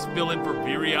at least fill in for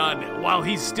Virion while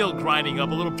he's still grinding up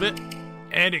a little bit.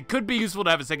 And it could be useful to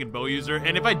have a second bow user,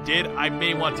 and if I did, I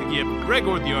may want to give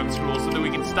Gregor the arm scroll so that we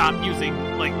can stop using,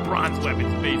 like, bronze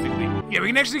weapons, basically. Yeah, we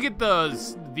can actually get the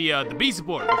B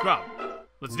support, the crowd.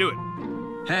 Let's do it.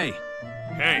 Hey.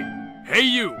 Hey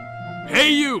you!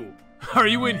 Are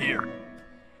you in here?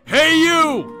 Hey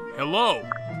you! Hello.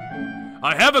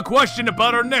 I have a question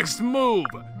about our next move.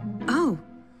 Oh.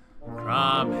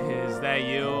 Is that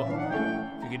you?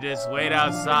 If you could just wait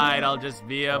outside, I'll just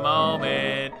be a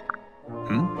moment.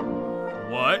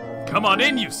 What? Come on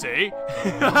in, you say?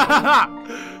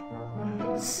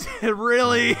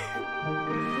 Really?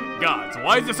 Gods,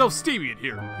 why is it so steamy in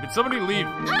here? Did somebody leave?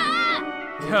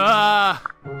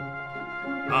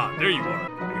 There you are.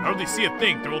 I can hardly see a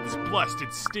thing through all this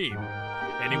blasted steam.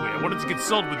 Anyway, I wanted to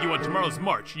consult with you on tomorrow's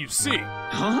march, you see.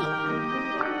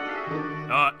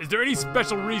 Is there any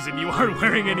special reason you aren't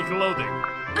wearing any clothing?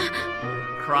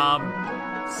 Crom,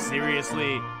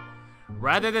 seriously?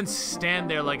 Rather than stand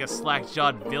there like a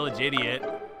slack-jawed village idiot,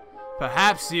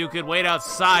 perhaps you could wait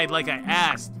outside like I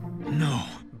asked. No.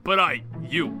 But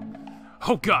you.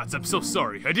 Oh gods, I'm so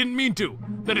sorry. I didn't mean to.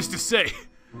 That is to say,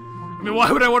 I mean,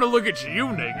 why would I want to look at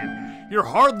you naked? You're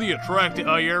hardly attractive.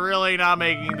 Oh, you're really not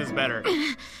making this better.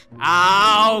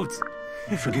 Out!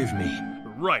 Forgive me.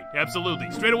 Right, absolutely.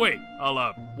 Straight away.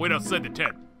 I'll, wait outside the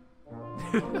tent.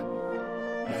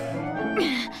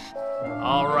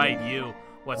 All right, you.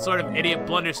 What sort of idiot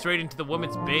blunders straight into the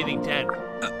women's bathing tent?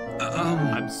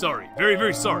 I'm sorry. Very,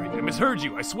 very sorry. I misheard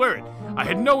you. I swear it. I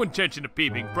had no intention of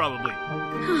peeping, probably.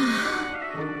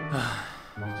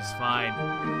 Just fine.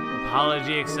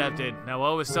 Apology accepted. Now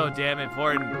what was so damn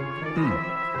important?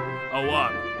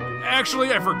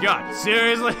 Actually, I forgot.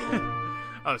 Seriously?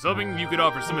 I was hoping you could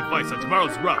offer some advice on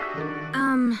tomorrow's route.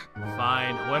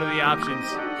 Fine. What are the options?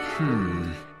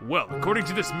 Well, according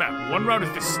to this map, one route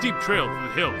is the steep trail through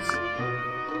the hills.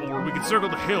 Or we could circle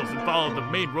the hills and follow the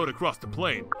main road across the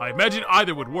plain. I imagine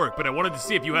either would work, but I wanted to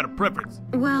see if you had a preference.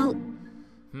 Well...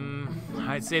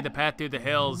 I'd say the path through the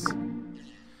hills.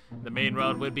 The main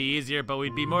road would be easier, but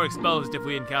we'd be more exposed if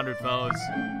we encountered foes.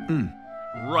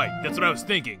 Right, that's what I was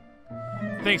thinking.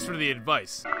 Thanks for the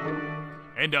advice.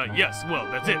 And, yes, well,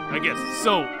 that's it, I guess.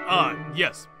 So,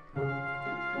 yes.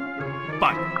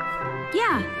 Bye.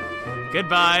 Yeah.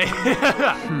 Goodbye.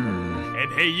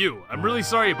 And hey, you, I'm really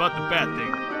sorry about the bat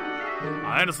thing.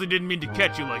 I honestly didn't mean to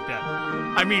catch you like that.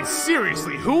 I mean,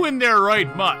 seriously, who in their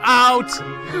right mind? Out!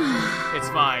 It's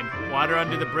fine. Water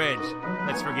under the bridge.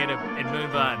 Let's forget it and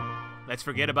move on. Let's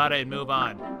forget about it and move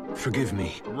on. Forgive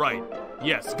me. Right.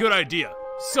 Yes, good idea.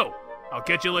 So, I'll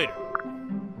catch you later.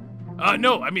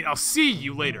 No, I mean, I'll see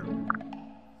you later.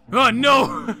 Oh,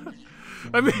 no!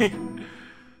 I mean,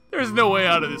 there's no way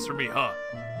out of this for me, huh?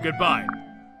 Goodbye.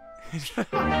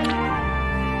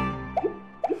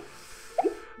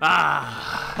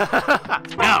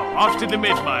 Now, off to the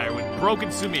Midfire with Broken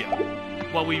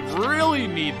Sumiya. What we really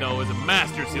need, though, is a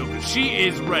Master Seal, because she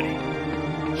is ready.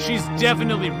 She's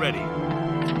definitely ready.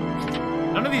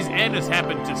 None of these Annas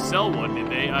happened to sell one, did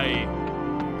they?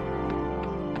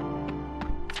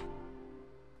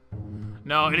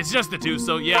 No, and it's just the two,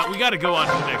 so yeah, we gotta go on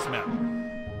to the next map.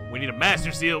 We need a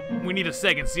Master Seal, we need a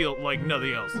second seal like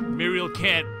nothing else. Muriel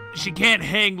she can't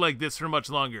hang like this for much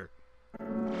longer.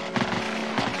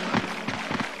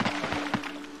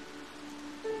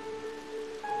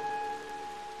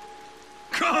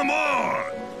 Come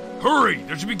on! Hurry!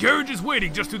 There should be carriages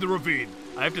waiting just through the ravine.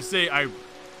 I have to say,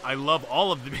 I love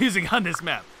all of the music on this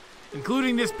map,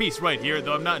 including this piece right here,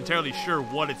 though I'm not entirely sure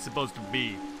what it's supposed to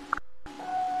be.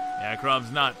 Yeah,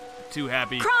 Crom's not too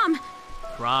happy. Crom!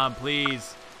 Crom,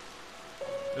 please.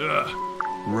 Ugh.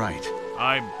 Right.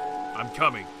 I'm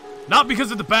coming. Not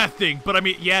because of the bad thing, but I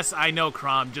mean, yes, I know,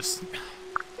 Crom, just...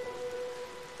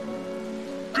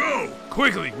 Go!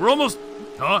 Quickly, we're almost...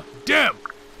 Huh? Damn!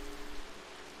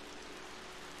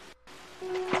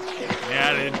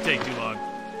 Yeah, it didn't take too long.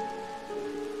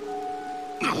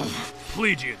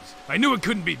 Plegians, I knew it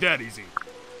couldn't be that easy.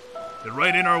 They're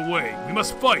right in our way. We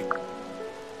must fight.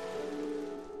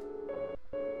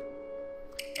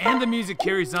 And the music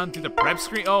carries on through the prep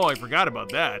screen. Oh, I forgot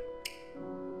about that.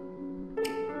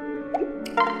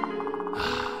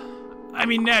 I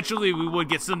mean, naturally, we would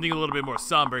get something a little bit more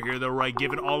somber here, though, right?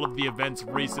 Given all of the events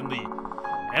recently.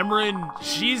 Emmeryn,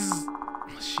 she's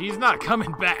not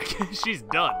coming back. She's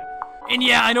done. And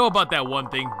yeah, I know about that one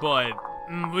thing, but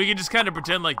we can just kind of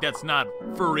pretend like that's not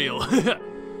for real.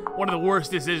 One of the worst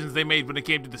decisions they made when it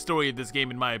came to the story of this game,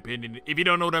 in my opinion. If you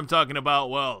don't know what I'm talking about,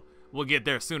 well, we'll get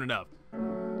there soon enough.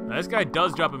 Now, this guy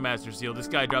does drop a Master Seal. This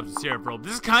guy drops a Seraph Robe.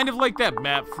 This is kind of like that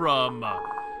map from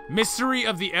Mystery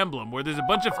of the Emblem, where there's a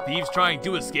bunch of thieves trying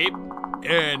to escape,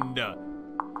 and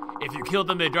if you kill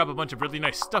them, they drop a bunch of really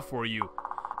nice stuff for you.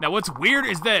 Now, what's weird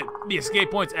is that the escape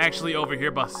point's actually over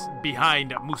here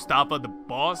behind Mustafa, the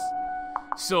boss.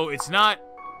 So it's not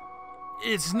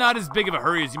as big of a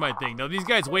hurry as you might think. Now, these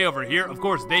guys way over here, of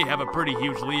course, they have a pretty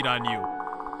huge lead on you.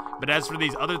 But as for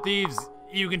these other thieves,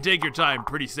 you can take your time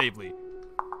pretty safely.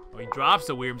 Oh, he drops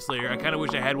a Wyrm Slayer. I kind of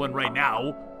wish I had one right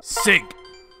now. Sink!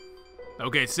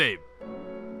 Okay, save.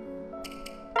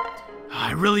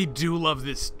 I really do love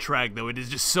this track, though. It is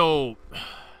just so...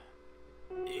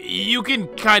 You can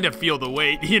kind of feel the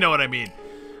weight, you know what I mean?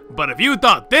 But if you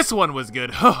thought this one was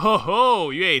good, ho ho ho,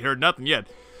 you ain't heard nothing yet.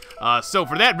 So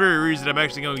for that very reason, I'm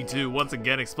actually going to once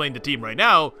again explain the team right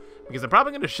now, because I'm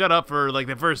probably going to shut up for like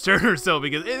the first turn or so,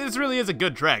 because this really is a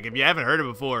good track. If you haven't heard it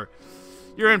before,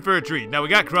 you're in for a treat. Now we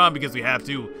got Crom because we have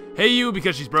to, Heiyu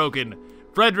because she's broken,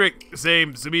 Frederick,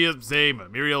 same, Sumiya, same,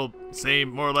 Muriel, same,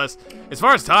 more or less. As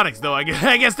far as tonics though, I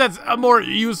guess that's a more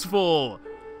useful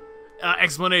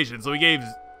explanation. So we gave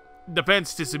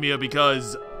defense to Sumiya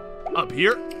because up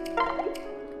here,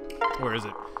 where is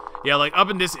it? Yeah, like up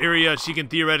in this area, she can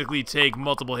theoretically take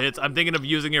multiple hits. I'm thinking of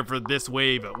using her for this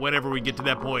wave whenever we get to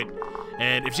that point.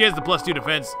 And if she has the +2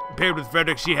 defense, paired with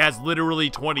Frederick, she has literally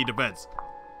 20 defense.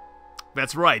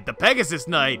 That's right, the Pegasus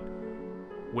Knight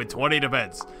with 20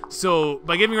 defense. So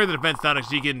by giving her the defense tonic,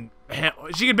 she can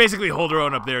basically hold her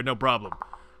own up there, no problem.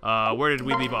 Where did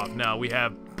we leave off? Now we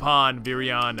have Pon,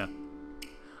 Virion,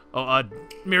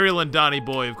 Muriel and Donnie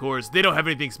Boy, of course. They don't have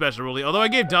anything special, really. Although I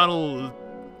gave Donald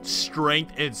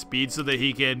strength and speed so that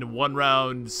he can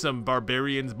one-round some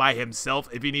barbarians by himself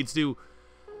if he needs to.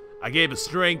 I gave a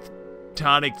strength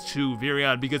tonic to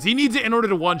Virion because he needs it in order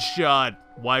to one-shot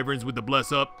wyverns with the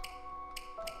bless up.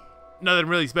 Nothing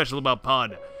really special about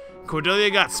Pon. Cordelia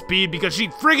got speed because she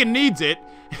friggin' needs it,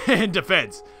 and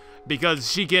defense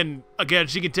because she can, again,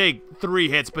 she can take 3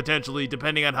 hits potentially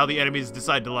depending on how the enemies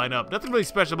decide to line up. Nothing really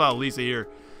special about Lisa here.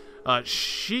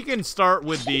 She can start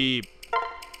with the...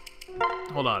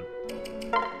 Hold on.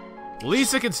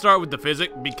 Lisa can start with the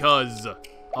physic because...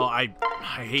 Oh, I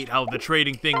hate how the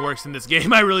trading thing works in this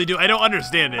game. I really do. I don't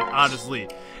understand it, honestly.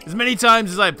 As many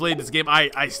times as I've played this game,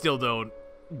 I still don't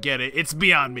get it. It's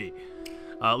beyond me.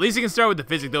 Lisa can start with the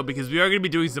physic, though, because we are going to be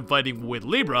doing some fighting with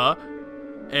Libra.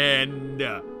 And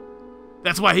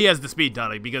that's why he has the speed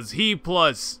tonic, because he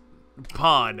plus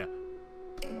Pon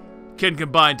can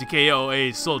combine to KO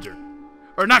a soldier.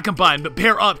 Or not combine, but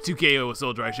pair up to KO a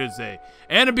soldier, I should say.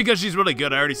 And because she's really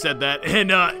good, I already said that.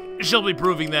 And she'll be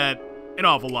proving that an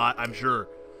awful lot, I'm sure.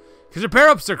 Because her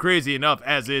pair-ups are crazy enough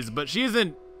as is, but she's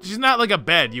not like a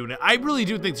bad unit. I really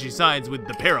do think she signs with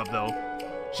the pair-up, though.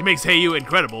 She makes Heiyu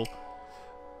incredible.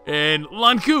 And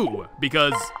Lanku,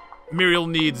 because Muriel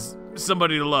needs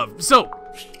somebody to love. So,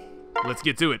 let's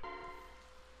get to it.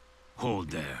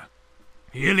 Hold there.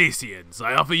 Elysians,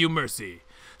 I offer you mercy.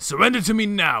 Surrender to me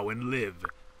now and live.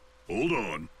 Hold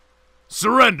on.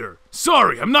 Surrender.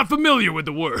 Sorry, I'm not familiar with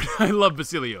the word. I love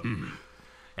Basilio.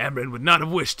 Emmeryn would not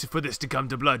have wished for this to come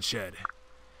to bloodshed.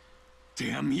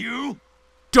 Damn you!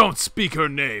 Don't speak her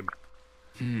name.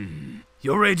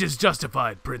 Your rage is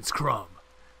justified, Prince Crumb.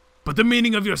 But the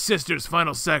meaning of your sister's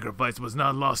final sacrifice was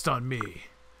not lost on me.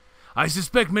 I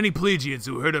suspect many Plegians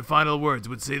who heard her final words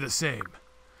would say the same.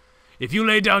 If you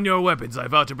lay down your weapons, I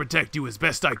vow to protect you as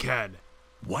best I can.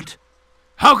 What?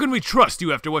 How can we trust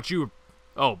you after what you...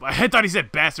 Oh, I thought he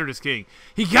said bastard is king.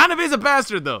 He kind of is a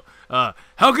bastard, though.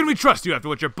 How can we trust you after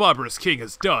what your barbarous king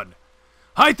has done?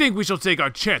 I think we shall take our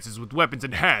chances with weapons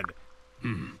in hand.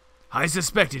 I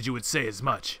suspected you would say as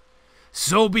much.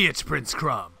 So be it, Prince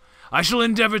Crumb. I shall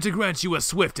endeavor to grant you a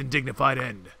swift and dignified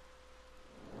end.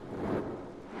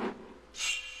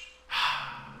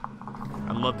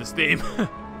 I love this theme.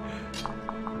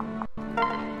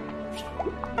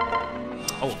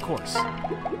 Oh, of course.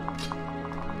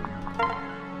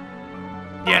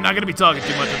 Yeah, not gonna be talking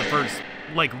too much in the first,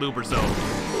 like, loop or so.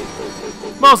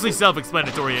 Mostly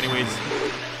self-explanatory anyways.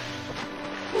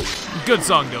 Good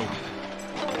song, though.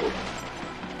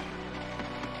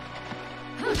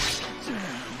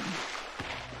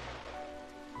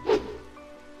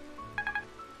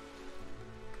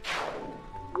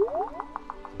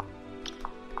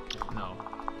 No.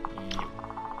 You.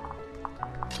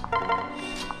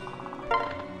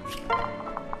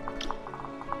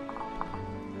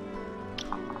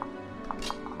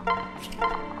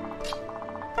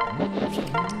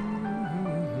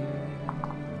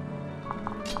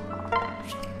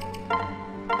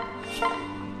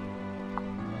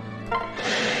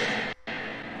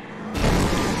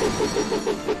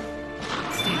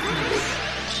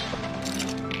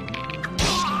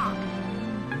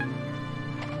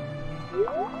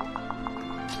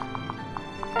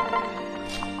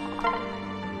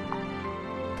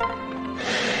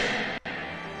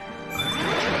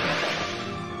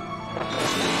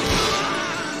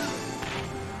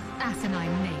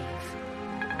 Asinine knave.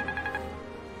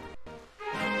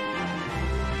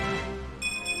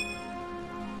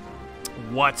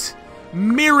 What?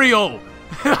 Muriel!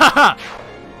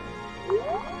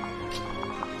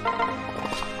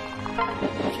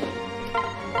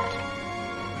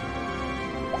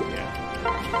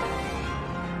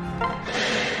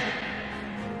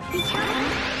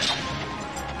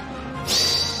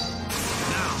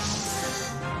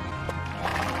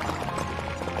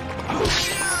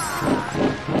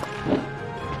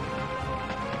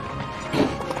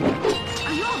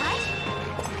 Are you alright?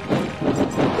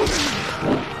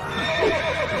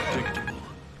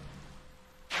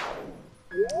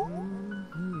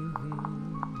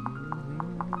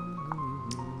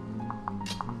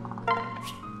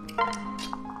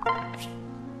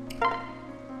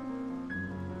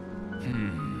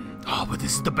 Oh, but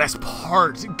this is the best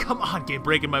part. Come on, game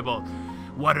breaking my ball.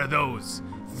 What are those?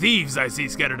 Thieves I see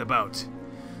scattered about.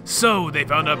 So they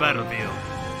found our battlefield.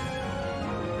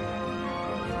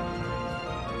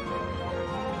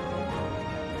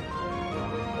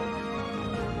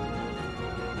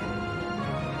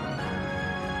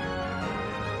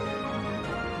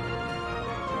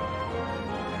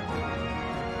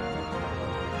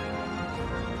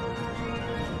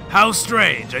 How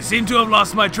strange. I seem to have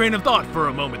lost my train of thought for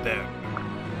a moment there.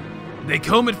 They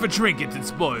comb it for trinkets and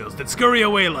spoils that scurry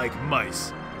away like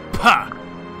mice. Pah!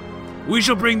 We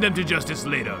shall bring them to justice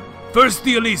later. First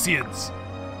the Elysians.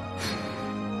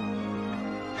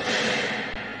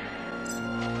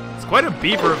 It's quite a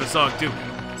beeper of a song, too.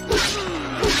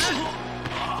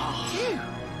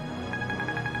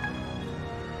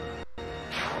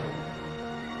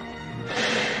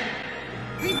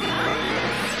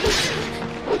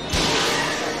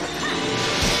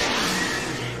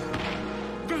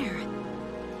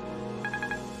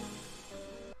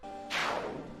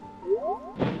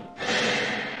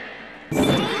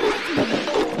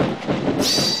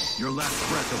 Your last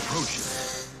breath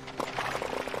approaches.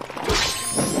 The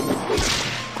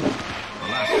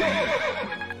last for you.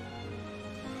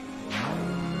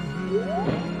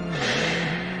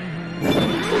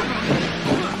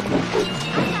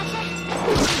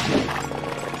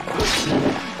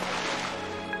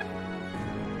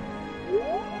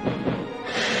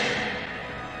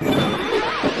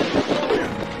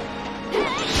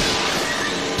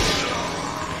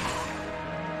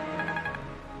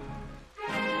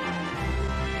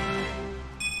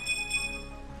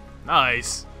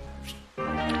 Nice.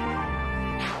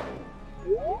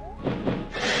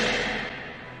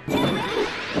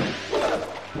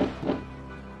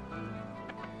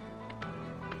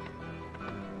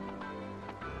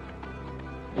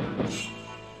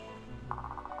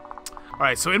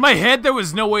 Alright, so in my head, there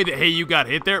was no way that Hey You got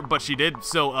hit there, but she did,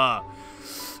 so,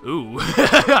 ooh.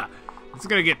 It's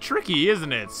gonna get tricky,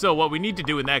 isn't it? So what we need to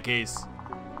do in that case...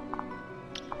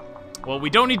 Well,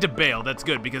 we don't need to bail, that's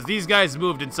good, because these guys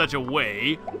moved in such a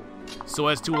way so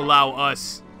as to allow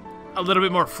us a little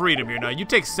bit more freedom here. Now, you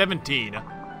take 17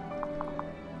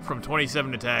 from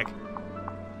 27 attack.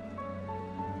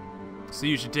 So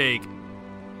you should take...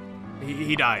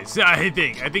 He dies, I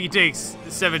think. I think he takes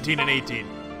 17 and 18.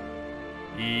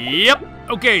 Yep.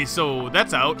 Okay, so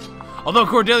that's out. Although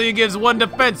Cordelia gives 1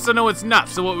 defense, so no, it's not.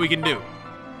 So what we can do?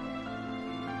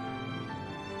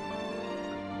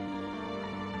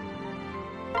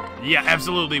 Yeah,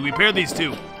 absolutely. We pair these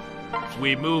two.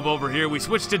 We move over here. We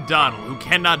switch to Donald, who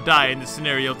cannot die in this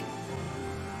scenario.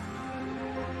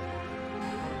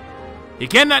 He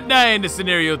cannot die in this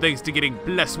scenario thanks to getting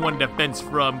 +1 defense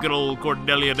from good old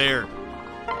Cordelia there.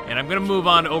 And I'm going to move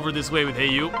on over this way with Hey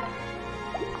You.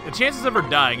 The chances of her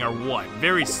dying are what?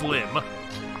 Very slim.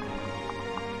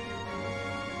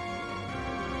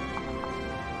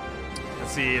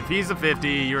 Let's see, if he's a 50,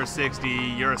 you're a 60,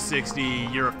 you're a 60,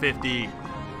 you're a 50.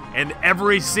 And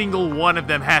every single one of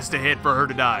them has to hit for her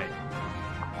to die.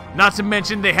 Not to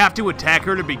mention they have to attack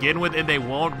her to begin with, and they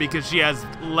won't because she has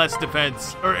less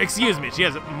defense. Or, excuse me, she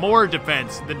has more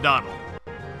defense than Donald.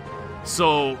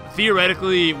 So,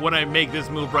 theoretically, when I make this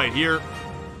move right here,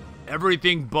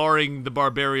 everything barring the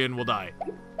barbarian will die.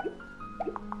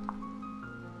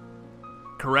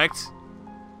 Correct?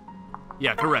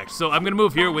 Yeah, correct. So I'm gonna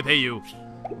move here with Hey You.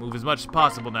 Move as much as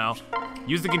possible now.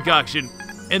 Use the concoction,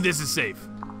 and this is safe.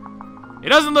 It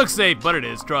doesn't look safe, but it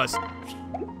is, trust.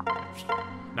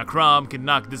 Now Crom can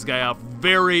knock this guy out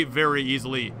very, very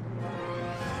easily.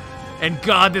 And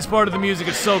God, this part of the music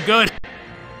is so good.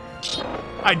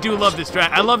 I do love this track.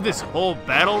 I love this whole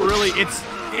battle, really.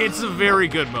 It's a very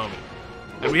good moment.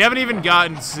 And we haven't even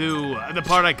gotten to the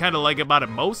part I kind of like about it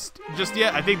most just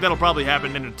yet. I think that'll probably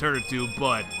happen in a turn or two,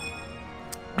 but...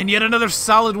 And yet another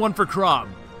solid one for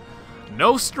Crom.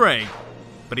 No strength,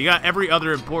 but he got every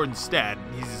other important stat.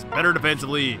 He's better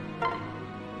defensively,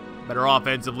 better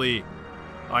offensively.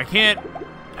 Oh, I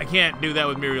can't do that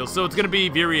with Muriel, so it's going to be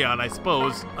Virion, I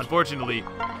suppose, unfortunately.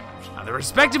 The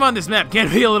perspective on this map can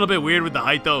be a little bit weird with the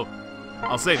height, though.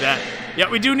 I'll say that. Yeah,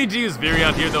 we do need to use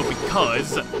Virion here, though,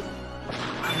 because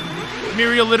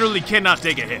Muriel literally cannot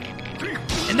take a hit.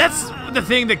 And that's the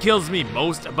thing that kills me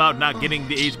most about not getting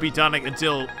the HP tonic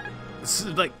until,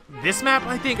 like, this map,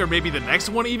 I think, or maybe the next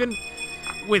one even.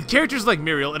 With characters like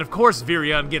Muriel, and of course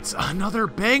Virion gets another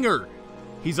banger.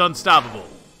 He's unstoppable.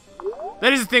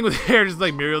 That is the thing with characters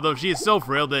like Muriel, though. She is so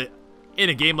frail that in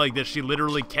a game like this, she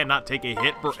literally cannot take a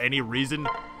hit for any reason.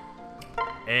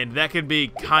 And that can be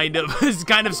kind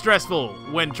of stressful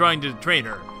when trying to train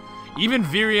her. Even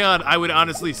Virion, I would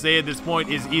honestly say at this point,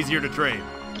 is easier to train.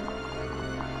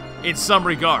 In some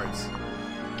regards.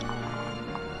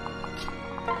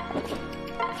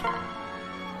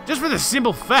 Just for the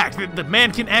simple fact that the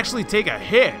man can actually take a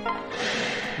hit.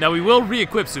 Now, we will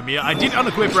re-equip Sumia. I did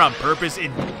unequip her on purpose,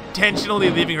 intentionally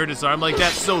leaving her disarmed like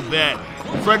that so that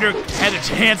Frederick had a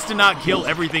chance to not kill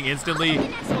everything instantly,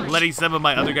 letting some of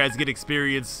my other guys get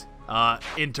experience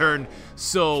in turn.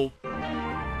 So,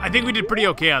 I think we did pretty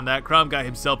okay on that. Crom got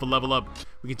himself a level up.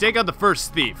 We can take out the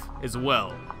first thief as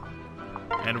well.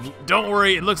 And don't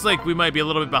worry, it looks like we might be a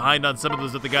little bit behind on some of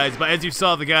those other guys, but as you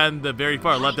saw, the guy on the very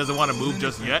far left doesn't want to move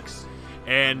just yet.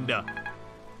 And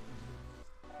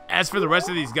as for the rest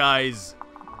of these guys...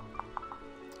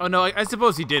 Oh no, I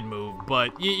suppose he did move,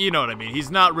 but you know what I mean. He's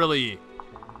not really...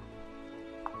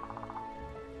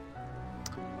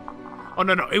 Oh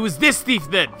no, it was this thief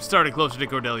that started closer to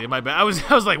Cordelia, my bad. I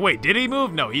was like, wait, did he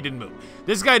move? No, he didn't move.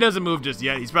 This guy doesn't move just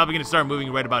yet. He's probably going to start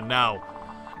moving right about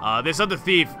now. This other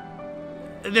thief...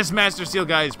 This Master Seal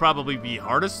guy is probably the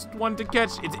hardest one to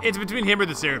catch. It's between him or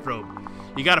the Seraph Robe.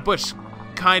 You gotta push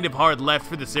kind of hard left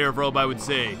for the Seraph Robe, I would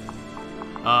say.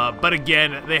 But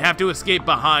again, they have to escape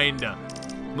behind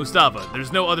Mustafa.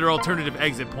 There's no other alternative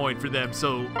exit point for them,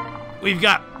 so we've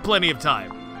got plenty of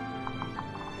time.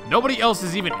 Nobody else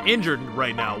is even injured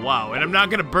right now, wow. And I'm not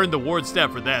gonna burn the ward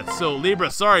staff for that. So Libra,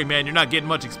 sorry man, you're not getting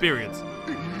much experience.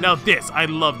 Now this, I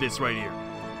love this right here.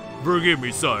 Forgive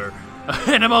me, sire.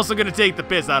 And I'm also gonna take the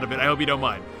piss out of it, I hope you don't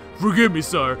mind. Forgive me,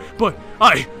 sir, but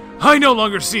I no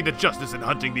longer see the justice in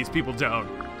hunting these people down.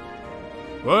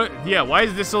 What? Yeah, why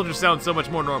does this soldier sound so much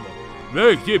more normal?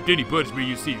 I accept any punishment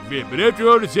you see fit, but after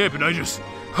all this happened, I just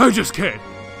can't.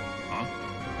 Huh?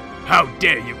 How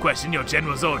dare you question your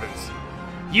general's orders?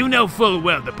 You know full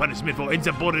well the punishment for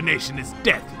insubordination is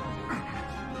death.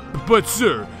 But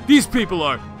sir, these people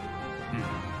are...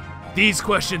 These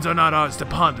questions are not ours to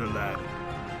ponder, lad.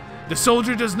 The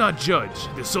soldier does not judge,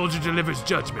 the soldier delivers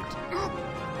judgment.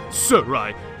 Sir,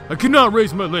 I cannot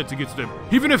raise my lance against them,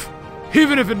 even if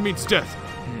it means death.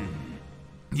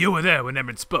 You were there when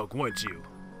Emmeryn spoke, weren't you?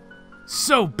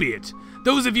 So be it.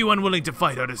 Those of you unwilling to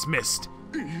fight are dismissed.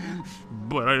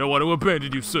 But I don't want to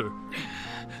abandon you, sir.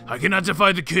 I cannot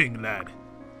defy the king, lad.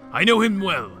 I know him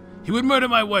well. He would murder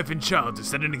my wife and child to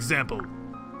set an example.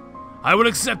 I will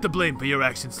accept the blame for your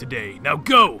actions today. Now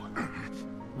go!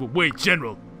 Wait,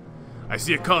 General. I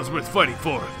see a cause worth fighting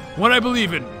for. One I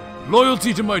believe in.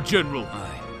 Loyalty to my general.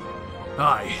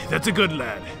 Aye, that's a good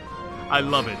lad. I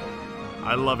love it.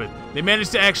 I love it. They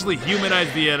managed to actually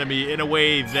humanize the enemy in a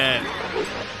way that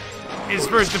is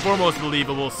first and foremost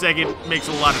believable. Second, makes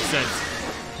a lot of sense.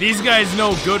 These guys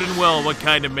know good and well what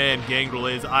kind of man Gangrel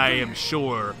is, I am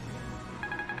sure.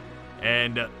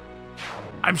 And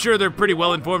I'm sure they're pretty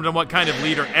well informed on what kind of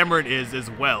leader Emmeryn is as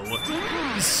well.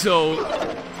 So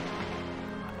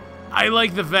I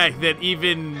like the fact that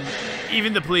even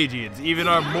the Plegians, even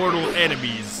our mortal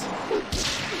enemies,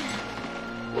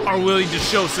 are willing to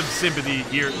show some sympathy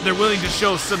here. They're willing to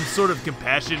show some sort of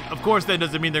compassion. Of course, that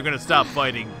doesn't mean they're going to stop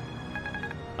fighting.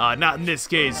 Not in this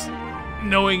case.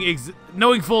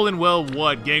 Knowing full and well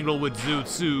what Gangrel would do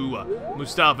to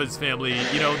Mustafa's family,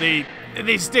 you know,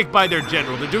 they stick by their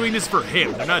general. They're doing this for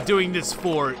him. They're not doing this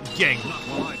for Gangrel.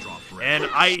 And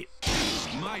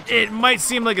it might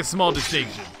seem like a small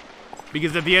distinction,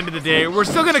 because at the end of the day, we're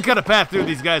still going to cut a path through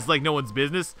these guys like no one's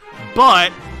business,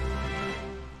 but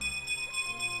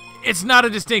it's not a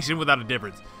distinction without a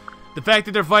difference. The fact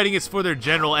that they're fighting is for their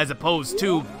general as opposed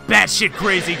to batshit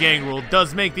crazy Gangrel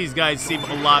does make these guys seem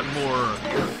a lot more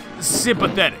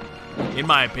sympathetic, in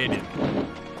my opinion.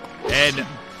 And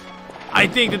I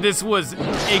think that this was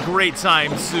a great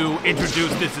time to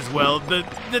introduce this as well.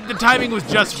 The timing was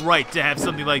just right to have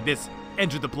something like this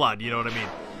enter the plot, you know what I mean?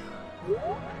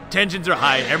 Tensions are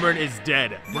high, Emmeryn is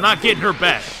dead. We're not getting her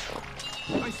back.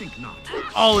 I think not.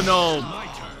 All in all,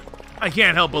 I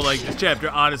can't help but like this chapter,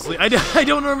 honestly. I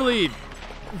don't normally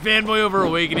fanboy over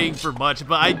Awakening for much,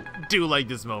 but I do like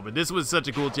this moment. This was such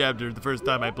a cool chapter the first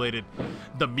time I played it.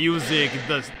 The music,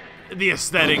 the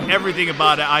aesthetic, everything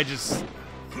about it,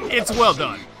 it's well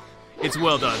done. It's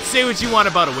well done. Say what you want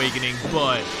about Awakening,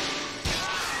 but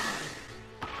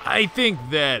I think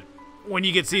that when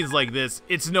you get scenes like this,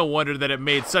 it's no wonder that it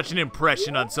made such an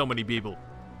impression on so many people.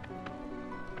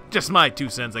 Just my 2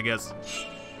 cents, I guess.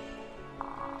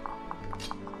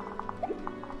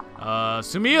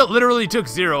 Sumiya literally took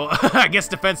 0. I guess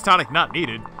defense tonic not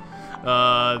needed.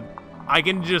 I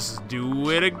can just do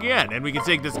it again, and we can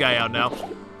take this guy out now.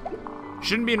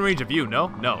 Shouldn't be in range of you, no?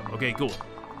 No. Okay, cool.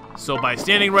 So by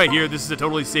standing right here, this is a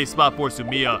totally safe spot for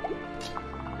Sumiya.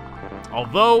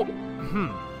 Although,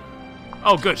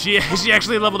 oh good, she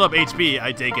actually leveled up HP,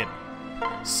 I take it.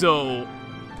 So,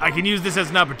 I can use this as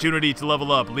an opportunity to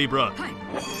level up Libra.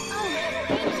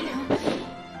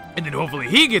 And then hopefully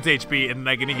he gets HP, and then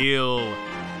I can heal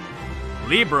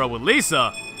Libra with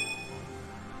Lisa.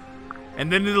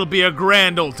 And then it'll be a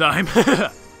grand old time.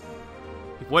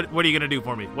 What are you gonna do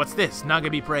for me? What's this? Not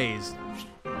gonna be praised.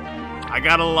 I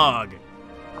got a log.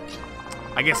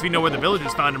 I guess we know where the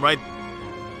villagers found him, right?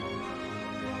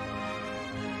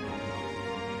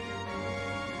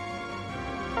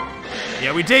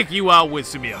 Yeah, we take you out with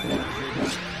Sumiya.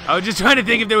 I was just trying to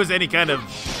think if there was any kind of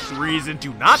reason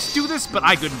to not do this, but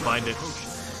I couldn't find it.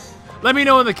 Let me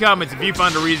know in the comments if you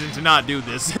found a reason to not do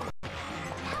this.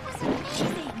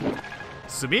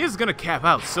 Sumiya's gonna cap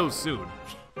out so soon.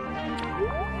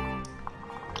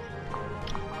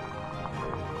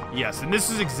 Yes, and this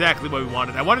is exactly what we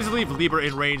wanted. I wanted to leave Libra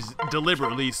in range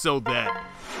deliberately so that,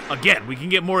 again, we can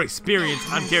get more experience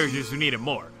on characters who need it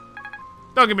more.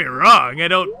 Don't get me wrong, I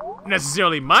don't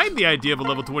necessarily mind the idea of a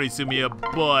level 20 Sumiya,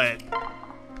 but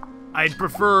I'd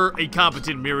prefer a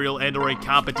competent Muriel and or a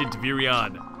competent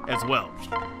Virion as well.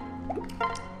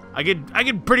 I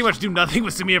could pretty much do nothing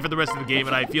with Sumiya for the rest of the game,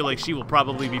 and I feel like she will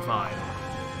probably be fine.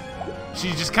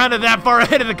 She's just kind of that far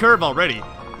ahead of the curve already.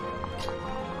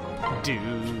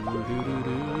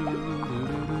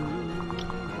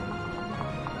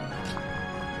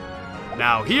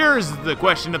 Now, here's the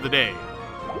question of the day.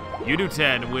 You do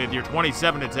 10 with your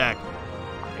 27 attack,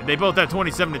 and they both have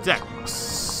 27 attack.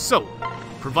 So,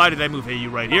 provided I move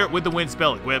Heiyu right here with the wind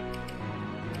spell equipped,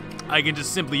 I can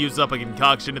just simply use up a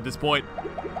concoction at this point.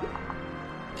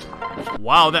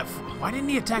 Wow, why didn't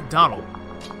he attack Donald?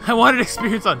 I wanted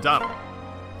experience on Donald.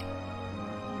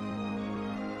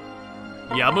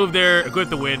 Yeah, I'll move there, equip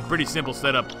the wind. Pretty simple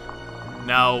setup.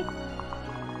 Now,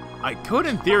 I could,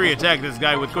 in theory, attack this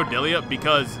guy with Cordelia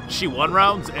because she won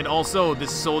rounds, and also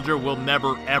this soldier will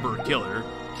never, ever kill her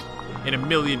in a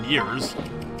million years.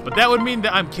 But that would mean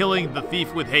that I'm killing the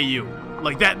thief with Hey You.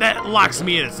 Like, that locks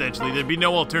me in, essentially. There'd be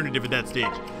no alternative at that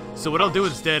stage. So what I'll do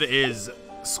instead is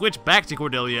switch back to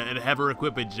Cordelia and have her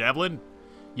equip a javelin.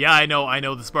 Yeah, I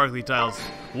know, the sparkly tiles.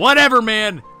 Whatever,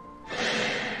 man!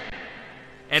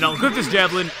 And I'll equip this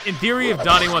javelin. In theory, if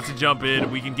Donnie wants to jump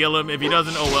in, we can kill him. If he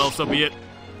doesn't, oh well, so be it.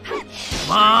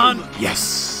 Come on!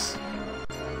 Yes!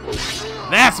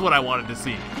 That's what I wanted to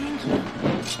see.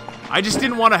 I just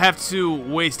didn't want to have to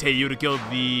waste Hey You to kill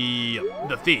the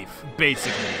thief,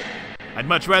 basically. I'd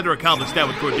much rather accomplish that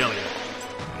with Cordelia.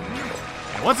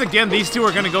 And once again, these two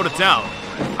are going to go to town.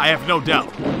 I have no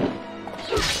doubt.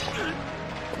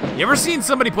 You ever seen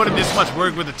somebody put in this much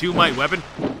work with a 2-might weapon?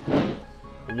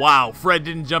 Wow, Fred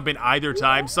didn't jump in either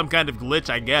time. Some kind of glitch,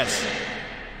 I guess.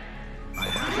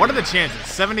 What are the chances?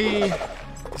 70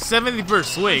 per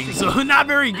swing, so not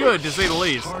very good, to say the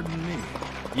least.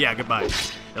 Yeah, goodbye.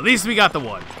 At least we got the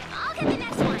one.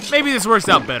 Maybe this works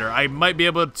out better. I might be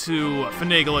able to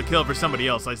finagle a kill for somebody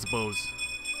else, I suppose.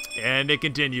 And it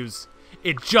continues.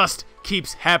 It just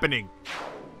keeps happening.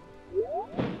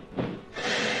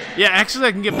 Yeah, actually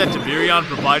I can give that to Virion,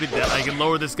 provided that I can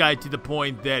lower this guy to the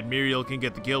point that Muriel can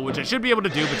get the kill, which I should be able to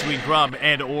do between Crumb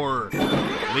and or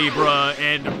Libra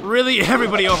and really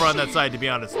everybody over on that side, to be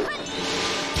honest.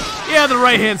 Yeah, the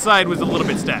right-hand side was a little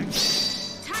bit stacked.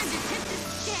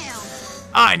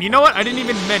 Ah, and you know what? I didn't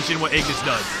even mention what Ignis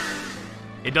does.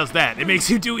 It does that. It makes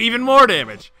you do even more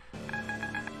damage.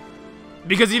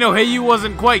 Because, you know, Hey You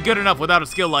wasn't quite good enough without a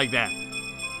skill like that.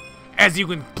 As you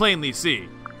can plainly see.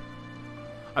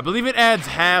 I believe it adds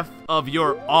half of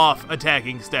your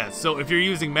off-attacking stats. So if you're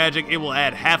using magic, it will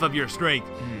add half of your strength.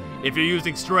 If you're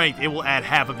using strength, it will add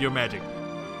half of your magic.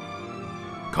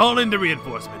 Call in the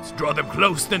reinforcements. Draw them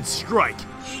close, then strike.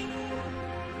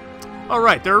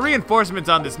 Alright, there are reinforcements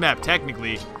on this map,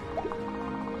 technically.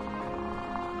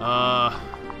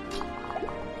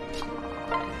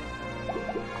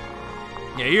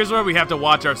 Yeah, here's where we have to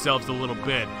watch ourselves a little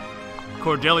bit.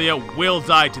 Cordelia will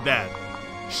die to that.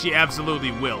 She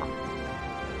absolutely will.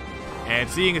 And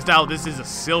seeing as how this is a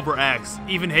silver axe,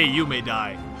 even Hey You may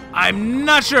die. I'm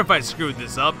not sure if I screwed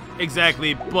this up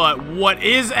exactly, but what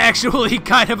is actually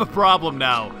kind of a problem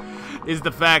now is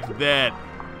the fact that...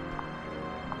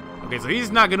 Okay, so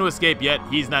he's not going to escape yet.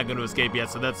 He's not going to escape yet,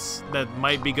 so that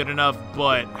might be good enough,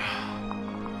 but...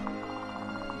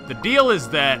 The deal is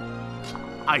that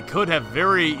I could have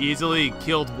very easily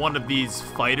killed one of these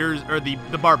fighters, or the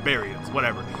barbarians,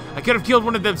 whatever. I could have killed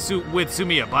one of them with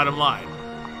Sumiya, bottom line.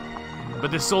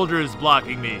 But this soldier is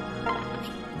blocking me.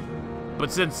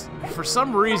 But since, for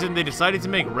some reason, they decided to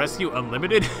make Rescue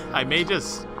unlimited, I might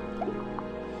just,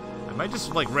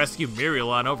 like, rescue Muriel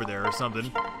on over there or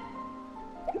something.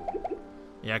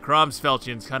 Yeah, Crom's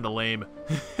Falchion's kinda lame.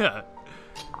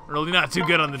 Really not too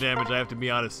good on the damage, I have to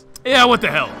be honest. Yeah, what the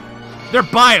hell? They're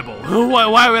buyable.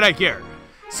 Why would I care?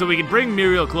 So we can bring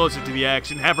Muriel closer to the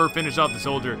action, have her finish off the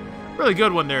soldier. Really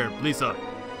good one there, Lisa.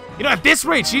 You know, at this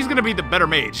rate, she's gonna be the better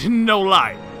mage. No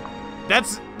lie.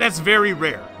 That's very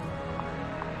rare.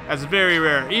 That's very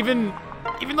rare. Even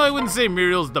though I wouldn't say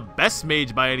Muriel's the best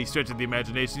mage by any stretch of the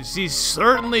imagination, she's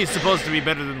certainly supposed to be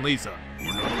better than Lisa.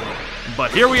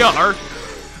 But here we are.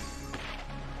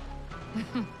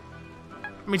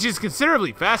 I mean, she's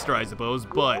considerably faster, I suppose,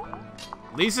 but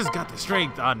Lisa's got the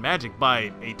strength on magic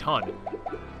by a ton.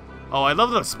 Oh, I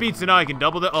love the speed, so now I can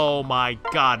double the... Oh my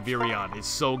god, Virion is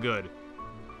so good.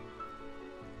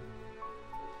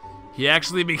 He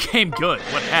actually became good.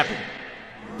 What happened?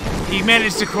 He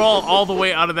managed to crawl all the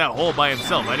way out of that hole by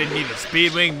himself. I didn't need a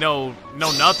speed wing, no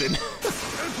nothing.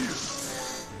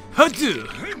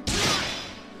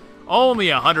 Only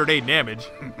 108 damage.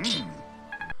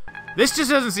 This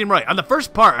just doesn't seem right. On the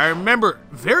first part, I remember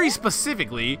very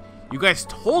specifically, you guys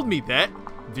told me that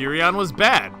Virion was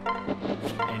bad.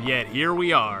 And yet, here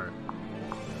we are.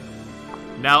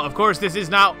 Now, of course, this is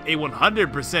not a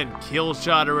 100% kill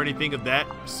shot or anything of that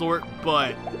sort,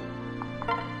 but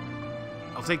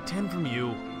I'll take 10 from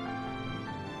you.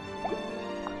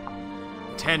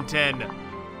 10, 10,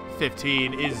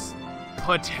 15 is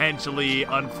potentially,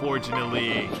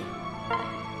 unfortunately,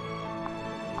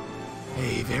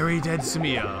 a very dead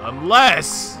Sumiya,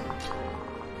 unless...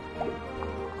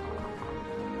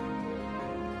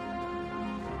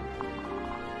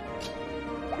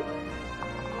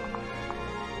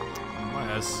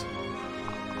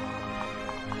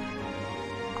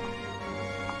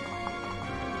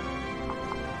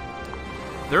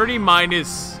 30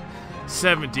 minus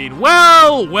 17.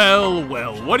 Well,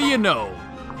 what do you know?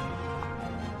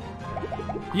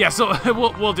 Yeah, so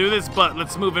we'll do this, but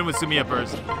let's move in with Sumiya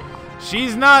first.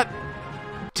 She's not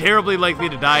terribly likely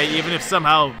to die, even if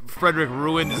somehow Frederick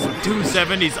ruins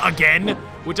 270s again,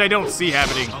 which I don't see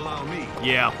happening. Allow me.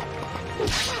 Yeah.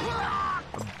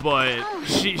 But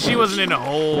she wasn't in a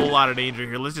whole lot of danger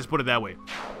here. Let's just put it that way.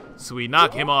 So we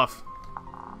knock him off.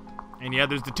 And yeah,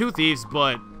 there's the 2 thieves,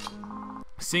 but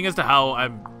seeing as to how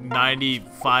I'm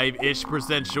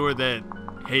 95-ish% sure that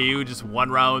Heyu just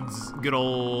one-rounds good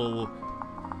old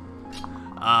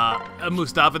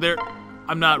Mustafa there,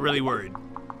 I'm not really worried.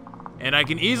 And I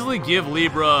can easily give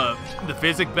Libra the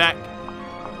physic back.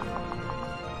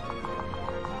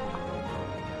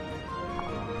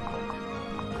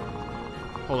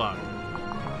 Hold on.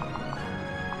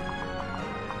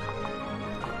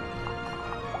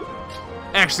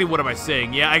 Actually, what am I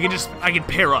saying? Yeah, I can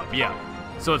pair up, yeah.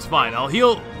 So it's fine. I'll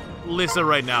heal Lissa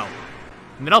right now.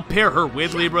 And then I'll pair her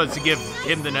with Libra to give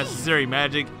him the necessary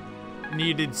magic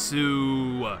needed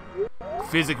to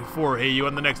physic for Heyu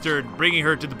on the next turn, bringing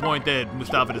her to the point that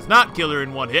Mustafa does not kill her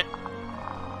in 1 hit.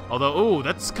 Although, ooh,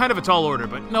 that's kind of a tall order,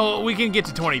 but no, we can get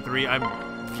to 23.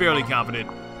 I'm fairly confident.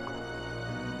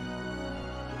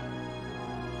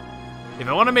 If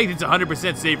I want to make this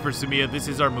 100% safe for Sumiya, this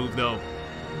is our move, though.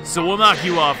 So we'll knock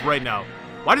you off right now.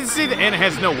 Why does it say that Anna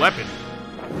has no weapon?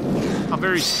 How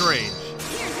very strange.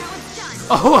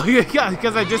 Oh, yeah,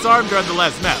 because I disarmed her on the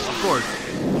last map, of course.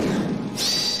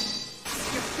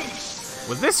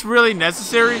 Was this really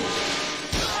necessary?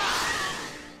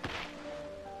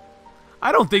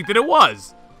 I don't think that it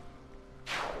was.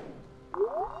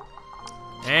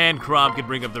 And Crom can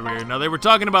bring up the rear. Now, they were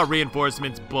talking about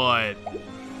reinforcements, but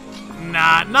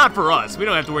nah, not for us. We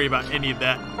don't have to worry about any of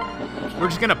that. We're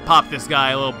just gonna pop this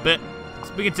guy a little bit.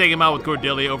 So we can take him out with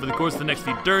Cordelia over the course of the next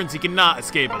few turns. He cannot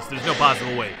escape us. There's no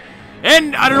possible way.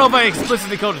 And I don't know if I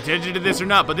explicitly called attention to this or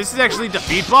not, but this is actually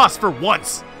defeat boss for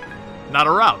once. Not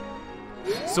a route.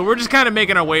 So we're just kind of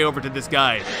making our way over to this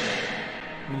guy,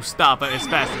 Mustafa, as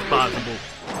fast as possible.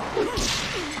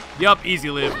 Yup,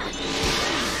 easy live.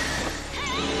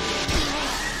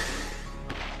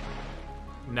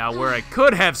 Now, where I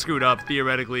could have screwed up,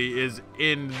 theoretically, is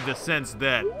in the sense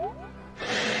that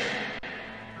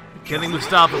killing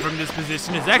Mustafa from this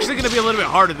position is actually going to be a little bit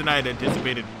harder than I had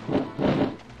anticipated.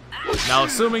 Now,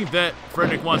 assuming that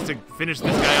Frederick wants to finish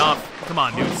this guy off, come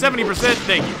on, dude, 70%,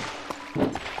 thank you.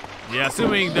 Yeah,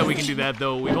 assuming that we can do that,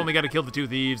 though, we've only got to kill the 2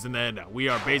 thieves, and then we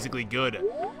are basically good.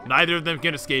 Neither of them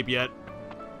can escape yet.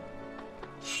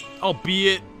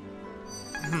 Albeit,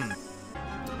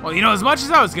 well, you know, as much as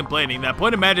I was complaining, that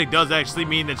point of magic does actually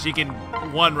mean that she can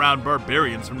one-round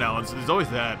barbarians from now on, so there's always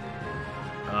that.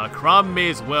 Crom may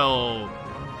as well...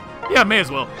 Yeah, may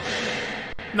as well.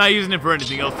 Not using it for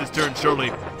anything else this turn, surely.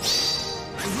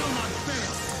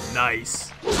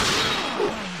 Nice.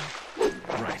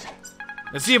 Right.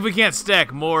 Let's see if we can't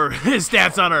stack more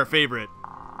stats on our favorite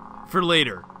for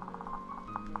later.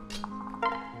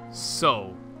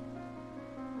 So,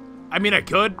 I mean, I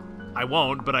could. I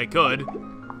won't, but I could.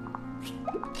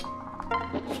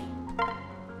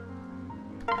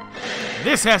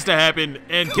 This has to happen,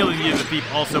 and killing the thief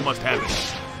also must happen.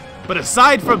 But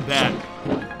aside from that,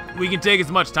 we can take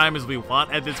as much time as we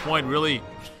want at this point, really.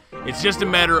 It's just a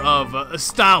matter of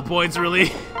style points,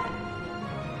 really.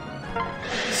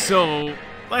 So,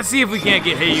 let's see if we can't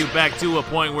get Heyu back to a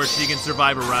point where she can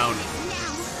survive a round.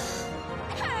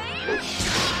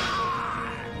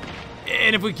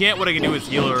 And if we can't, what I can do is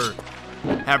heal her,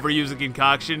 have her use a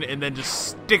concoction, and then just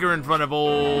stick her in front of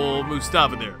old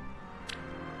Mustafa there.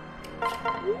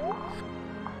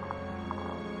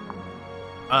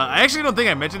 I actually don't think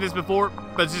I mentioned this before,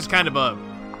 but it's just kind of a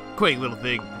quick little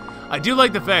thing. I do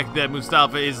like the fact that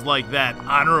Mustafa is like that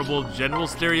honorable general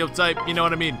stereotype, you know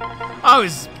what I mean? I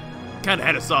always kind of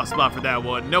had a soft spot for that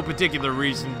one. No particular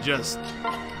reason, just...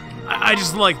 I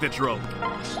just like the trope.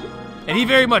 And he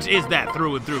very much is that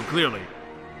through and through, clearly.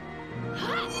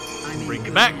 Bring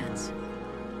it back.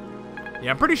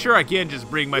 Yeah, I'm pretty sure I can just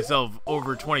bring myself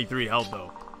over 23 health,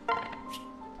 though.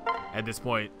 At this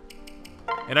point.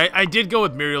 And I did go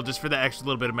with Muriel just for that extra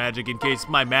little bit of magic in case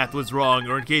my math was wrong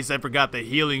or in case I forgot the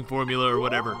healing formula or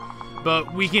whatever.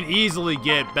 But we can easily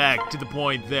get back to the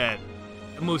point that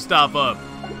Mustafa...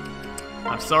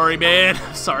 I'm sorry, man.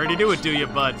 I'm sorry to do it to you,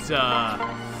 but,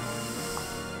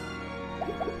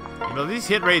 you know, these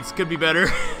hit rates could be better.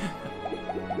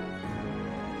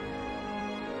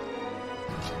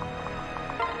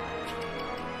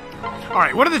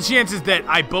 Alright, what are the chances that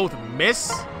I both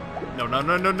miss? No.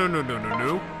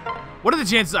 What are the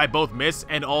chances I both miss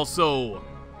and also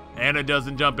Anna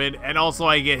doesn't jump in, and also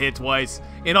I get hit twice,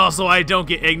 and also I don't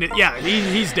get ignited. Yeah,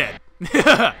 he's dead.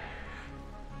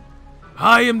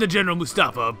 I am the General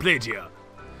Mustafa of Plegia.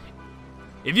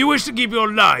 If you wish to keep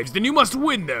your lives, then you must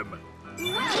win them.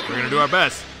 We're gonna do our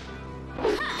best.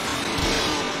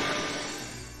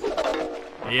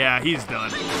 Yeah, he's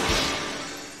done.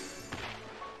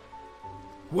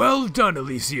 Well done,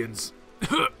 Elysians.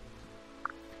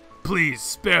 Please,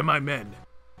 spare my men.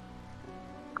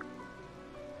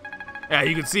 Yeah,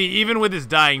 you can see, even with his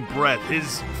dying breath,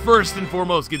 his first and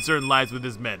foremost concern lies with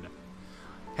his men.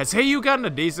 Has Heiyu gotten a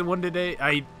decent one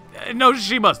today? No,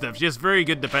 she must have. She has very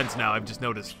good defense now, I've just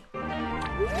noticed.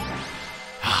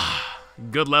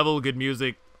 Good level, good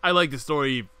music. I like the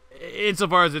story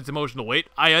insofar as its emotional weight.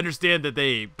 I understand that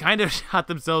they kind of shot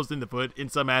themselves in the foot in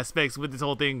some aspects with this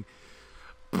whole thing,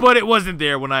 but it wasn't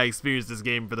there when I experienced this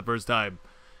game for the first time.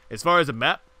 As far as a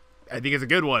map, I think it's a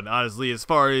good one, honestly. As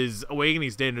far as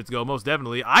Awakening standards go, most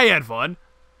definitely. I had fun.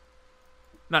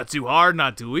 Not too hard,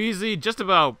 not too easy, just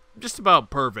about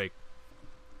perfect.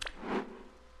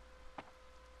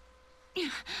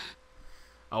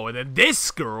 Oh, and then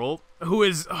this girl, who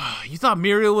is, you thought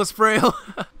Muriel was frail?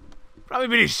 Probably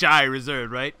pretty shy,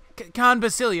 reserved, right? Con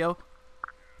Basilio.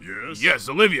 Yes? Yes,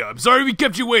 Olivia, I'm sorry we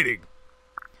kept you waiting.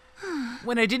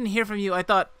 When I didn't hear from you, I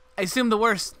assumed the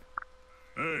worst.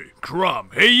 Hey.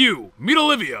 Crom, hey you, meet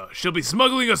Olivia. She'll be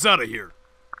smuggling us out of here.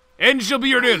 And she'll be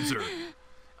your dancer.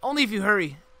 Only if you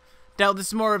hurry.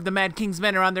 Doubtless more of the Mad King's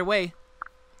men are on their way.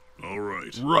 All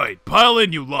right. Right, pile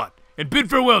in, you lot, and bid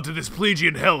farewell to this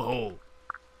Plegian hellhole.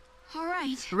 All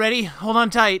right. Ready? Hold on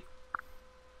tight.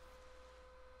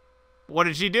 What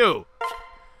did she do?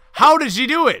 How did she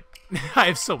do it? I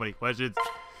have so many questions.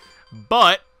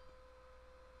 But...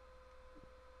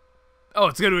 oh,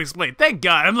 it's going to explain. Thank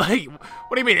God. I'm like,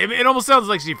 what do you mean? It almost sounds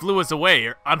like she flew us away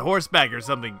or on horseback or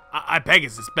something. I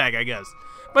Pegasus back, I guess.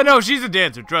 But no, she's a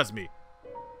dancer, trust me.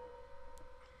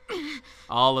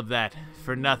 All of that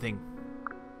for nothing.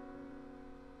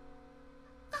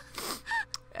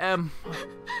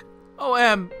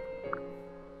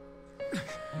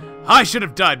 I should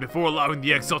have died before allowing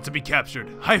the exalt to be captured.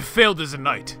 I failed as a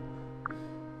knight.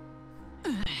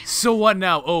 So what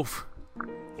now, Oaf?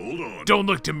 Hold on. Don't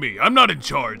look to me. I'm not in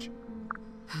charge.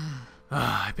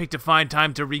 I picked a fine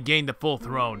time to regain the full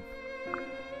throne.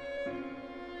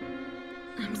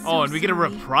 So and we get a sorry.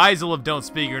 reprisal of Don't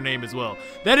Speak Her Name as well.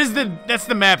 That's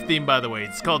the map theme, by the way.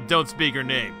 It's called Don't Speak Her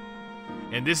Name.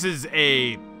 And this is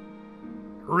a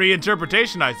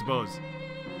reinterpretation, I suppose.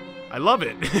 I love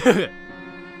it.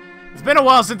 It's been a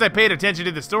while since I paid attention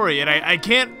to the story, and I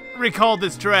can't recall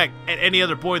this track at any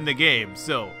other point in the game,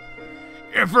 so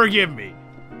forgive me.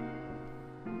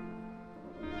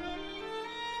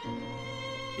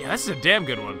 Yeah, this is a damn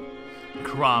good one.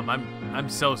 Crom, I'm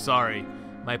so sorry.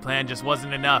 My plan just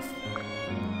wasn't enough.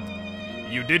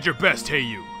 You did your best,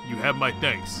 Heiyu. You have my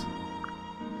thanks.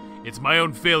 It's my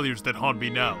own failures that haunt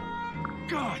me now.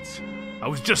 Gods! I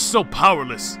was just so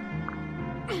powerless.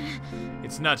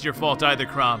 It's not your fault either,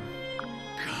 Crom.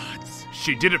 Gods!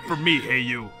 She did it for me,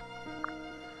 Heiyu.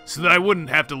 So that I wouldn't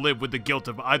have to live with the guilt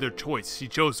of either choice she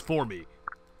chose for me.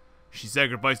 She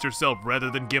sacrificed herself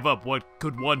rather than give up what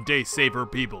could one day save her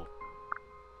people.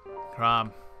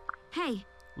 Crom, Hey,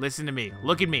 listen to me.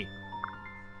 Look at me.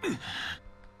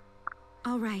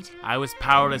 all right. I was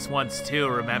powerless once too,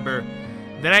 remember?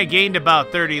 Then I gained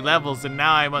about 30 levels and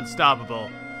now I'm unstoppable.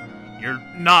 You're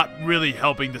not really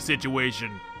helping the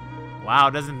situation. Wow,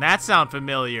 doesn't that sound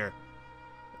familiar?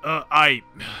 And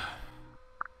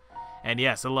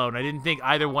yes, alone. I didn't think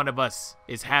either one of us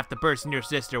is half the person your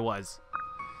sister was.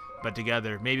 But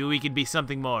together, maybe we could be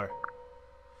something more.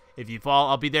 If you fall,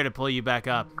 I'll be there to pull you back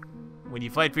up. When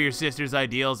you fight for your sister's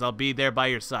ideals, I'll be there by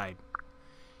your side.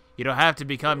 You don't have to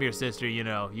become your sister, you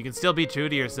know. You can still be true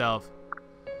to yourself.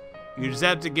 You just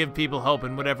have to give people hope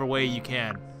in whatever way you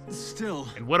can. Still.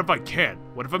 And what if I can't?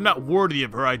 What if I'm not worthy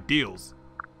of her ideals?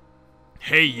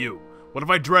 Hey you, what if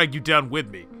I drag you down with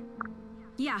me?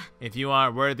 Yeah, If you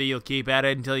aren't worthy, you'll keep at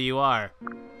it until you are.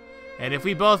 And if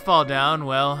we both fall down,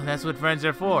 well, that's what friends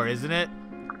are for, isn't it?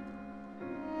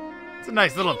 It's a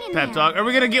nice little Hang in pep there. talk. Are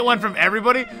we gonna get one from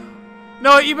everybody?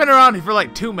 No, you've been around here for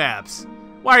like 2 maps.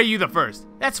 Why are you the first?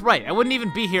 That's right. I wouldn't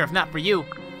even be here if not for you.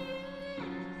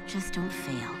 Just don't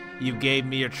fail. You gave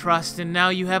me your trust, and now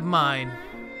you have mine.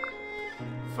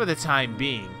 For the time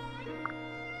being.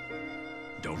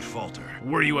 Don't falter.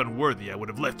 Were you unworthy, I would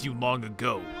have left you long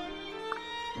ago.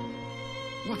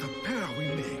 What a pair we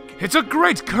make. It's a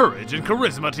great courage and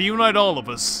charisma to unite all of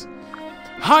us.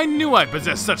 I knew I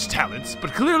possessed such talents,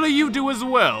 but clearly you do as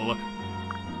well.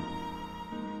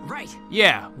 Right.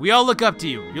 Yeah, we all look up to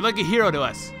you. You're like a hero to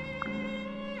us.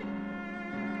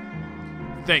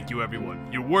 Thank you,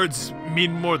 everyone. Your words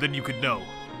mean more than you could know.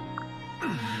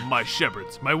 My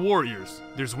shepherds, my warriors,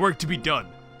 there's work to be done.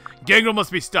 Gangrel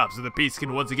must be stopped so the peace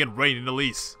can once again reign in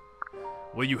Elise.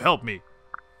 Will you help me?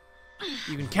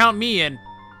 You can count me in.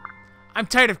 I'm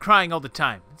tired of crying all the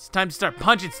time. It's time to start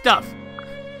punching stuff.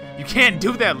 You can't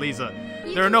do that, Lisa.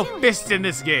 There are no fists in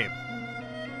this game.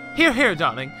 Here, here,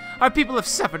 darling. Our people have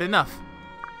suffered enough.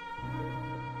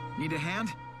 Need a hand?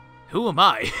 Who am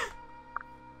I?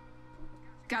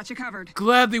 Got you covered.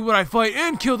 Gladly would I fight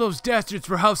and kill those dastards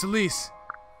for House Elise.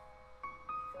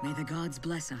 May the gods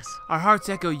bless us. Our hearts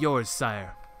echo yours,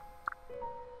 sire.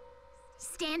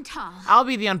 Stand tall. I'll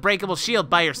be the unbreakable shield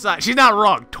by your side. She's not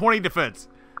wrong. 20 defense.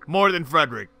 More than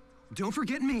Frederick. Don't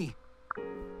forget me.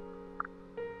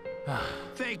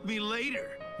 Thank me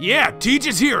later. Yeah, teach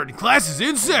is here and class is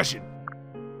in session.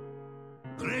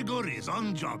 Gregor is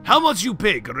on job. How much you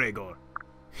pay, Gregor?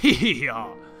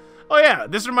 Hee-hee-ha. Oh yeah,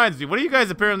 this reminds me. One of you guys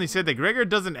apparently said that Gregor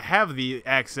doesn't have the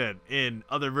accent in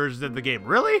other versions of the game.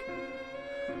 Really?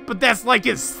 But that's like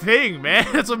his thing, man.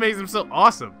 That's what makes him so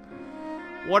awesome.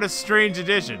 What a strange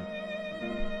addition.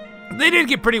 They did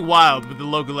get pretty wild with the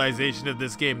localization of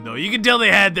this game, though. You can tell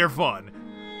they had their fun.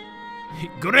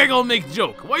 Gregor makes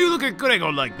joke. Why you look at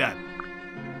Gregor like that?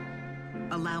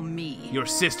 Allow me. Your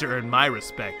sister earned my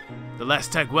respect. The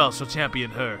last Tagwell shall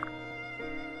champion her.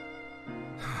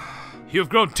 You have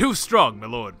grown too strong, my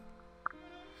lord.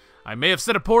 I may have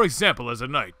set a poor example as a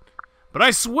knight, but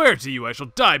I swear to you I shall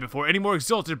die before any more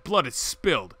exalted blood is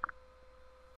spilled.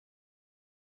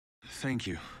 Thank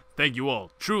you. Thank you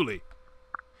all, truly.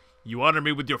 You honor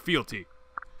me with your fealty.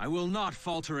 I will not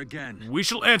falter again. We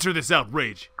shall answer this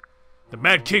outrage. The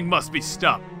Mad King must be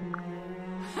stopped.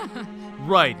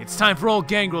 Right, it's time for old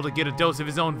Gangrel to get a dose of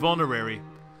his own vulnerary.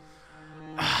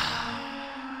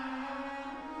 That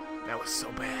was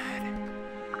so bad.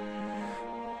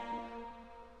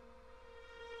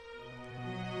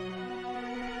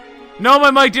 No,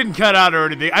 my mic didn't cut out or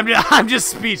anything. I'm just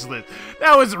speechless.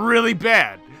 That was really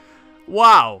bad.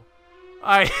 Wow.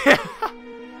 Oh,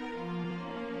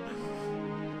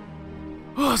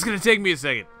 it's gonna take me a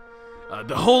second.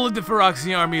 The whole of the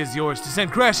Feroxy army is yours to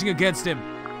send crashing against him.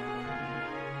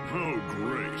 Oh,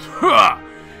 great. Ha!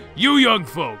 You young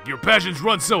folk, your passions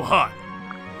run so hot.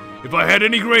 If I had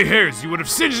any gray hairs, you would have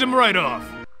singed them right off.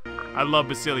 I love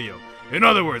Basilio. In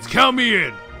other words, count me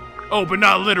in. Oh, but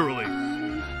not literally.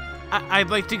 I'd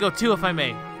like to go too, if I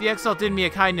may. The Exalt did me a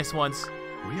kindness once.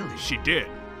 Really? She did.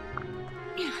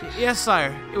 Yes,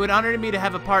 sire. It would honor me to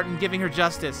have a part in giving her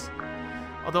justice.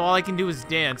 Although all I can do is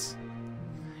dance.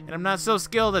 And I'm not so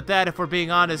skilled at that, if we're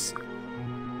being honest.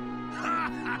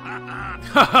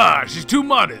 Haha, she's too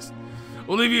modest.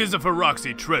 Olivia is a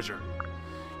Feroxy treasure.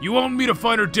 You won't meet a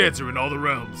finer dancer in all the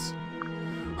realms.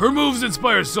 Her moves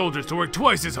inspire soldiers to work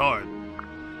twice as hard.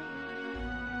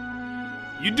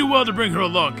 You do well to bring her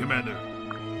along, Commander.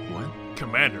 What?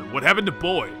 Commander? What happened to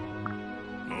Boy?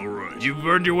 All right. You've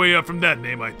earned your way up from that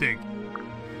name, I think.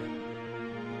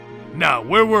 Now,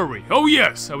 where were we? Oh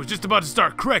yes, I was just about to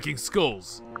start cracking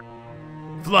skulls.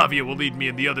 Flavia will lead me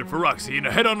and the other Feroxy in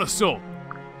a head-on assault.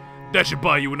 That should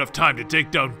buy you enough time to take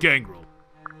down Gangrel.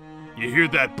 You hear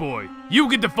that, Boy? You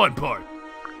get the fun part.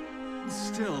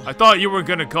 Still. I thought you were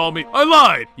gonna call me. I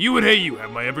lied! You and Hey You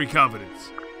have my every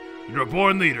confidence. You're a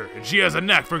born leader, and she has a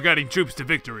knack for guiding troops to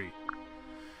victory.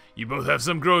 You both have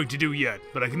some growing to do yet,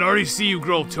 but I can already see you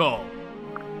grow tall.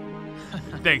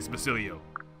 Thanks, Basilio.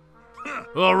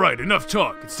 Alright, enough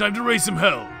talk. It's time to raise some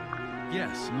hell.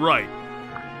 Yes. Right.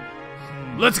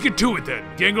 Let's get to it then.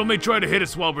 Gangrel may try to hit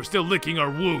us while we're still licking our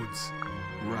wounds.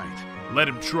 Right. Let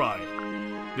him try.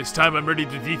 This time I'm ready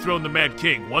to dethrone the Mad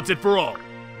King, once and for all.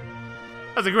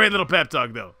 That's a great little pep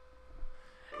talk, though.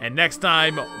 And next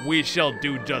time, we shall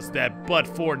do just that. But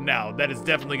for now, that is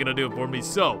definitely going to do it for me.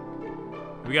 So,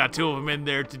 we got two of them in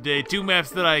there today. Two maps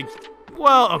that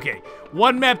well, okay.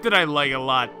 One map that I like a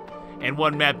lot, and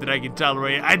one map that I can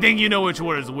tolerate. I think you know which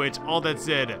one is which. All that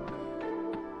said,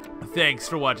 thanks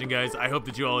for watching, guys. I hope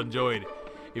that you all enjoyed.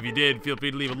 If you did, feel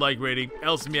free to leave a like rating.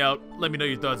 Helps me out. Let me know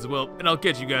your thoughts as well. And I'll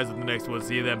catch you guys in the next one.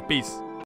 See you then. Peace.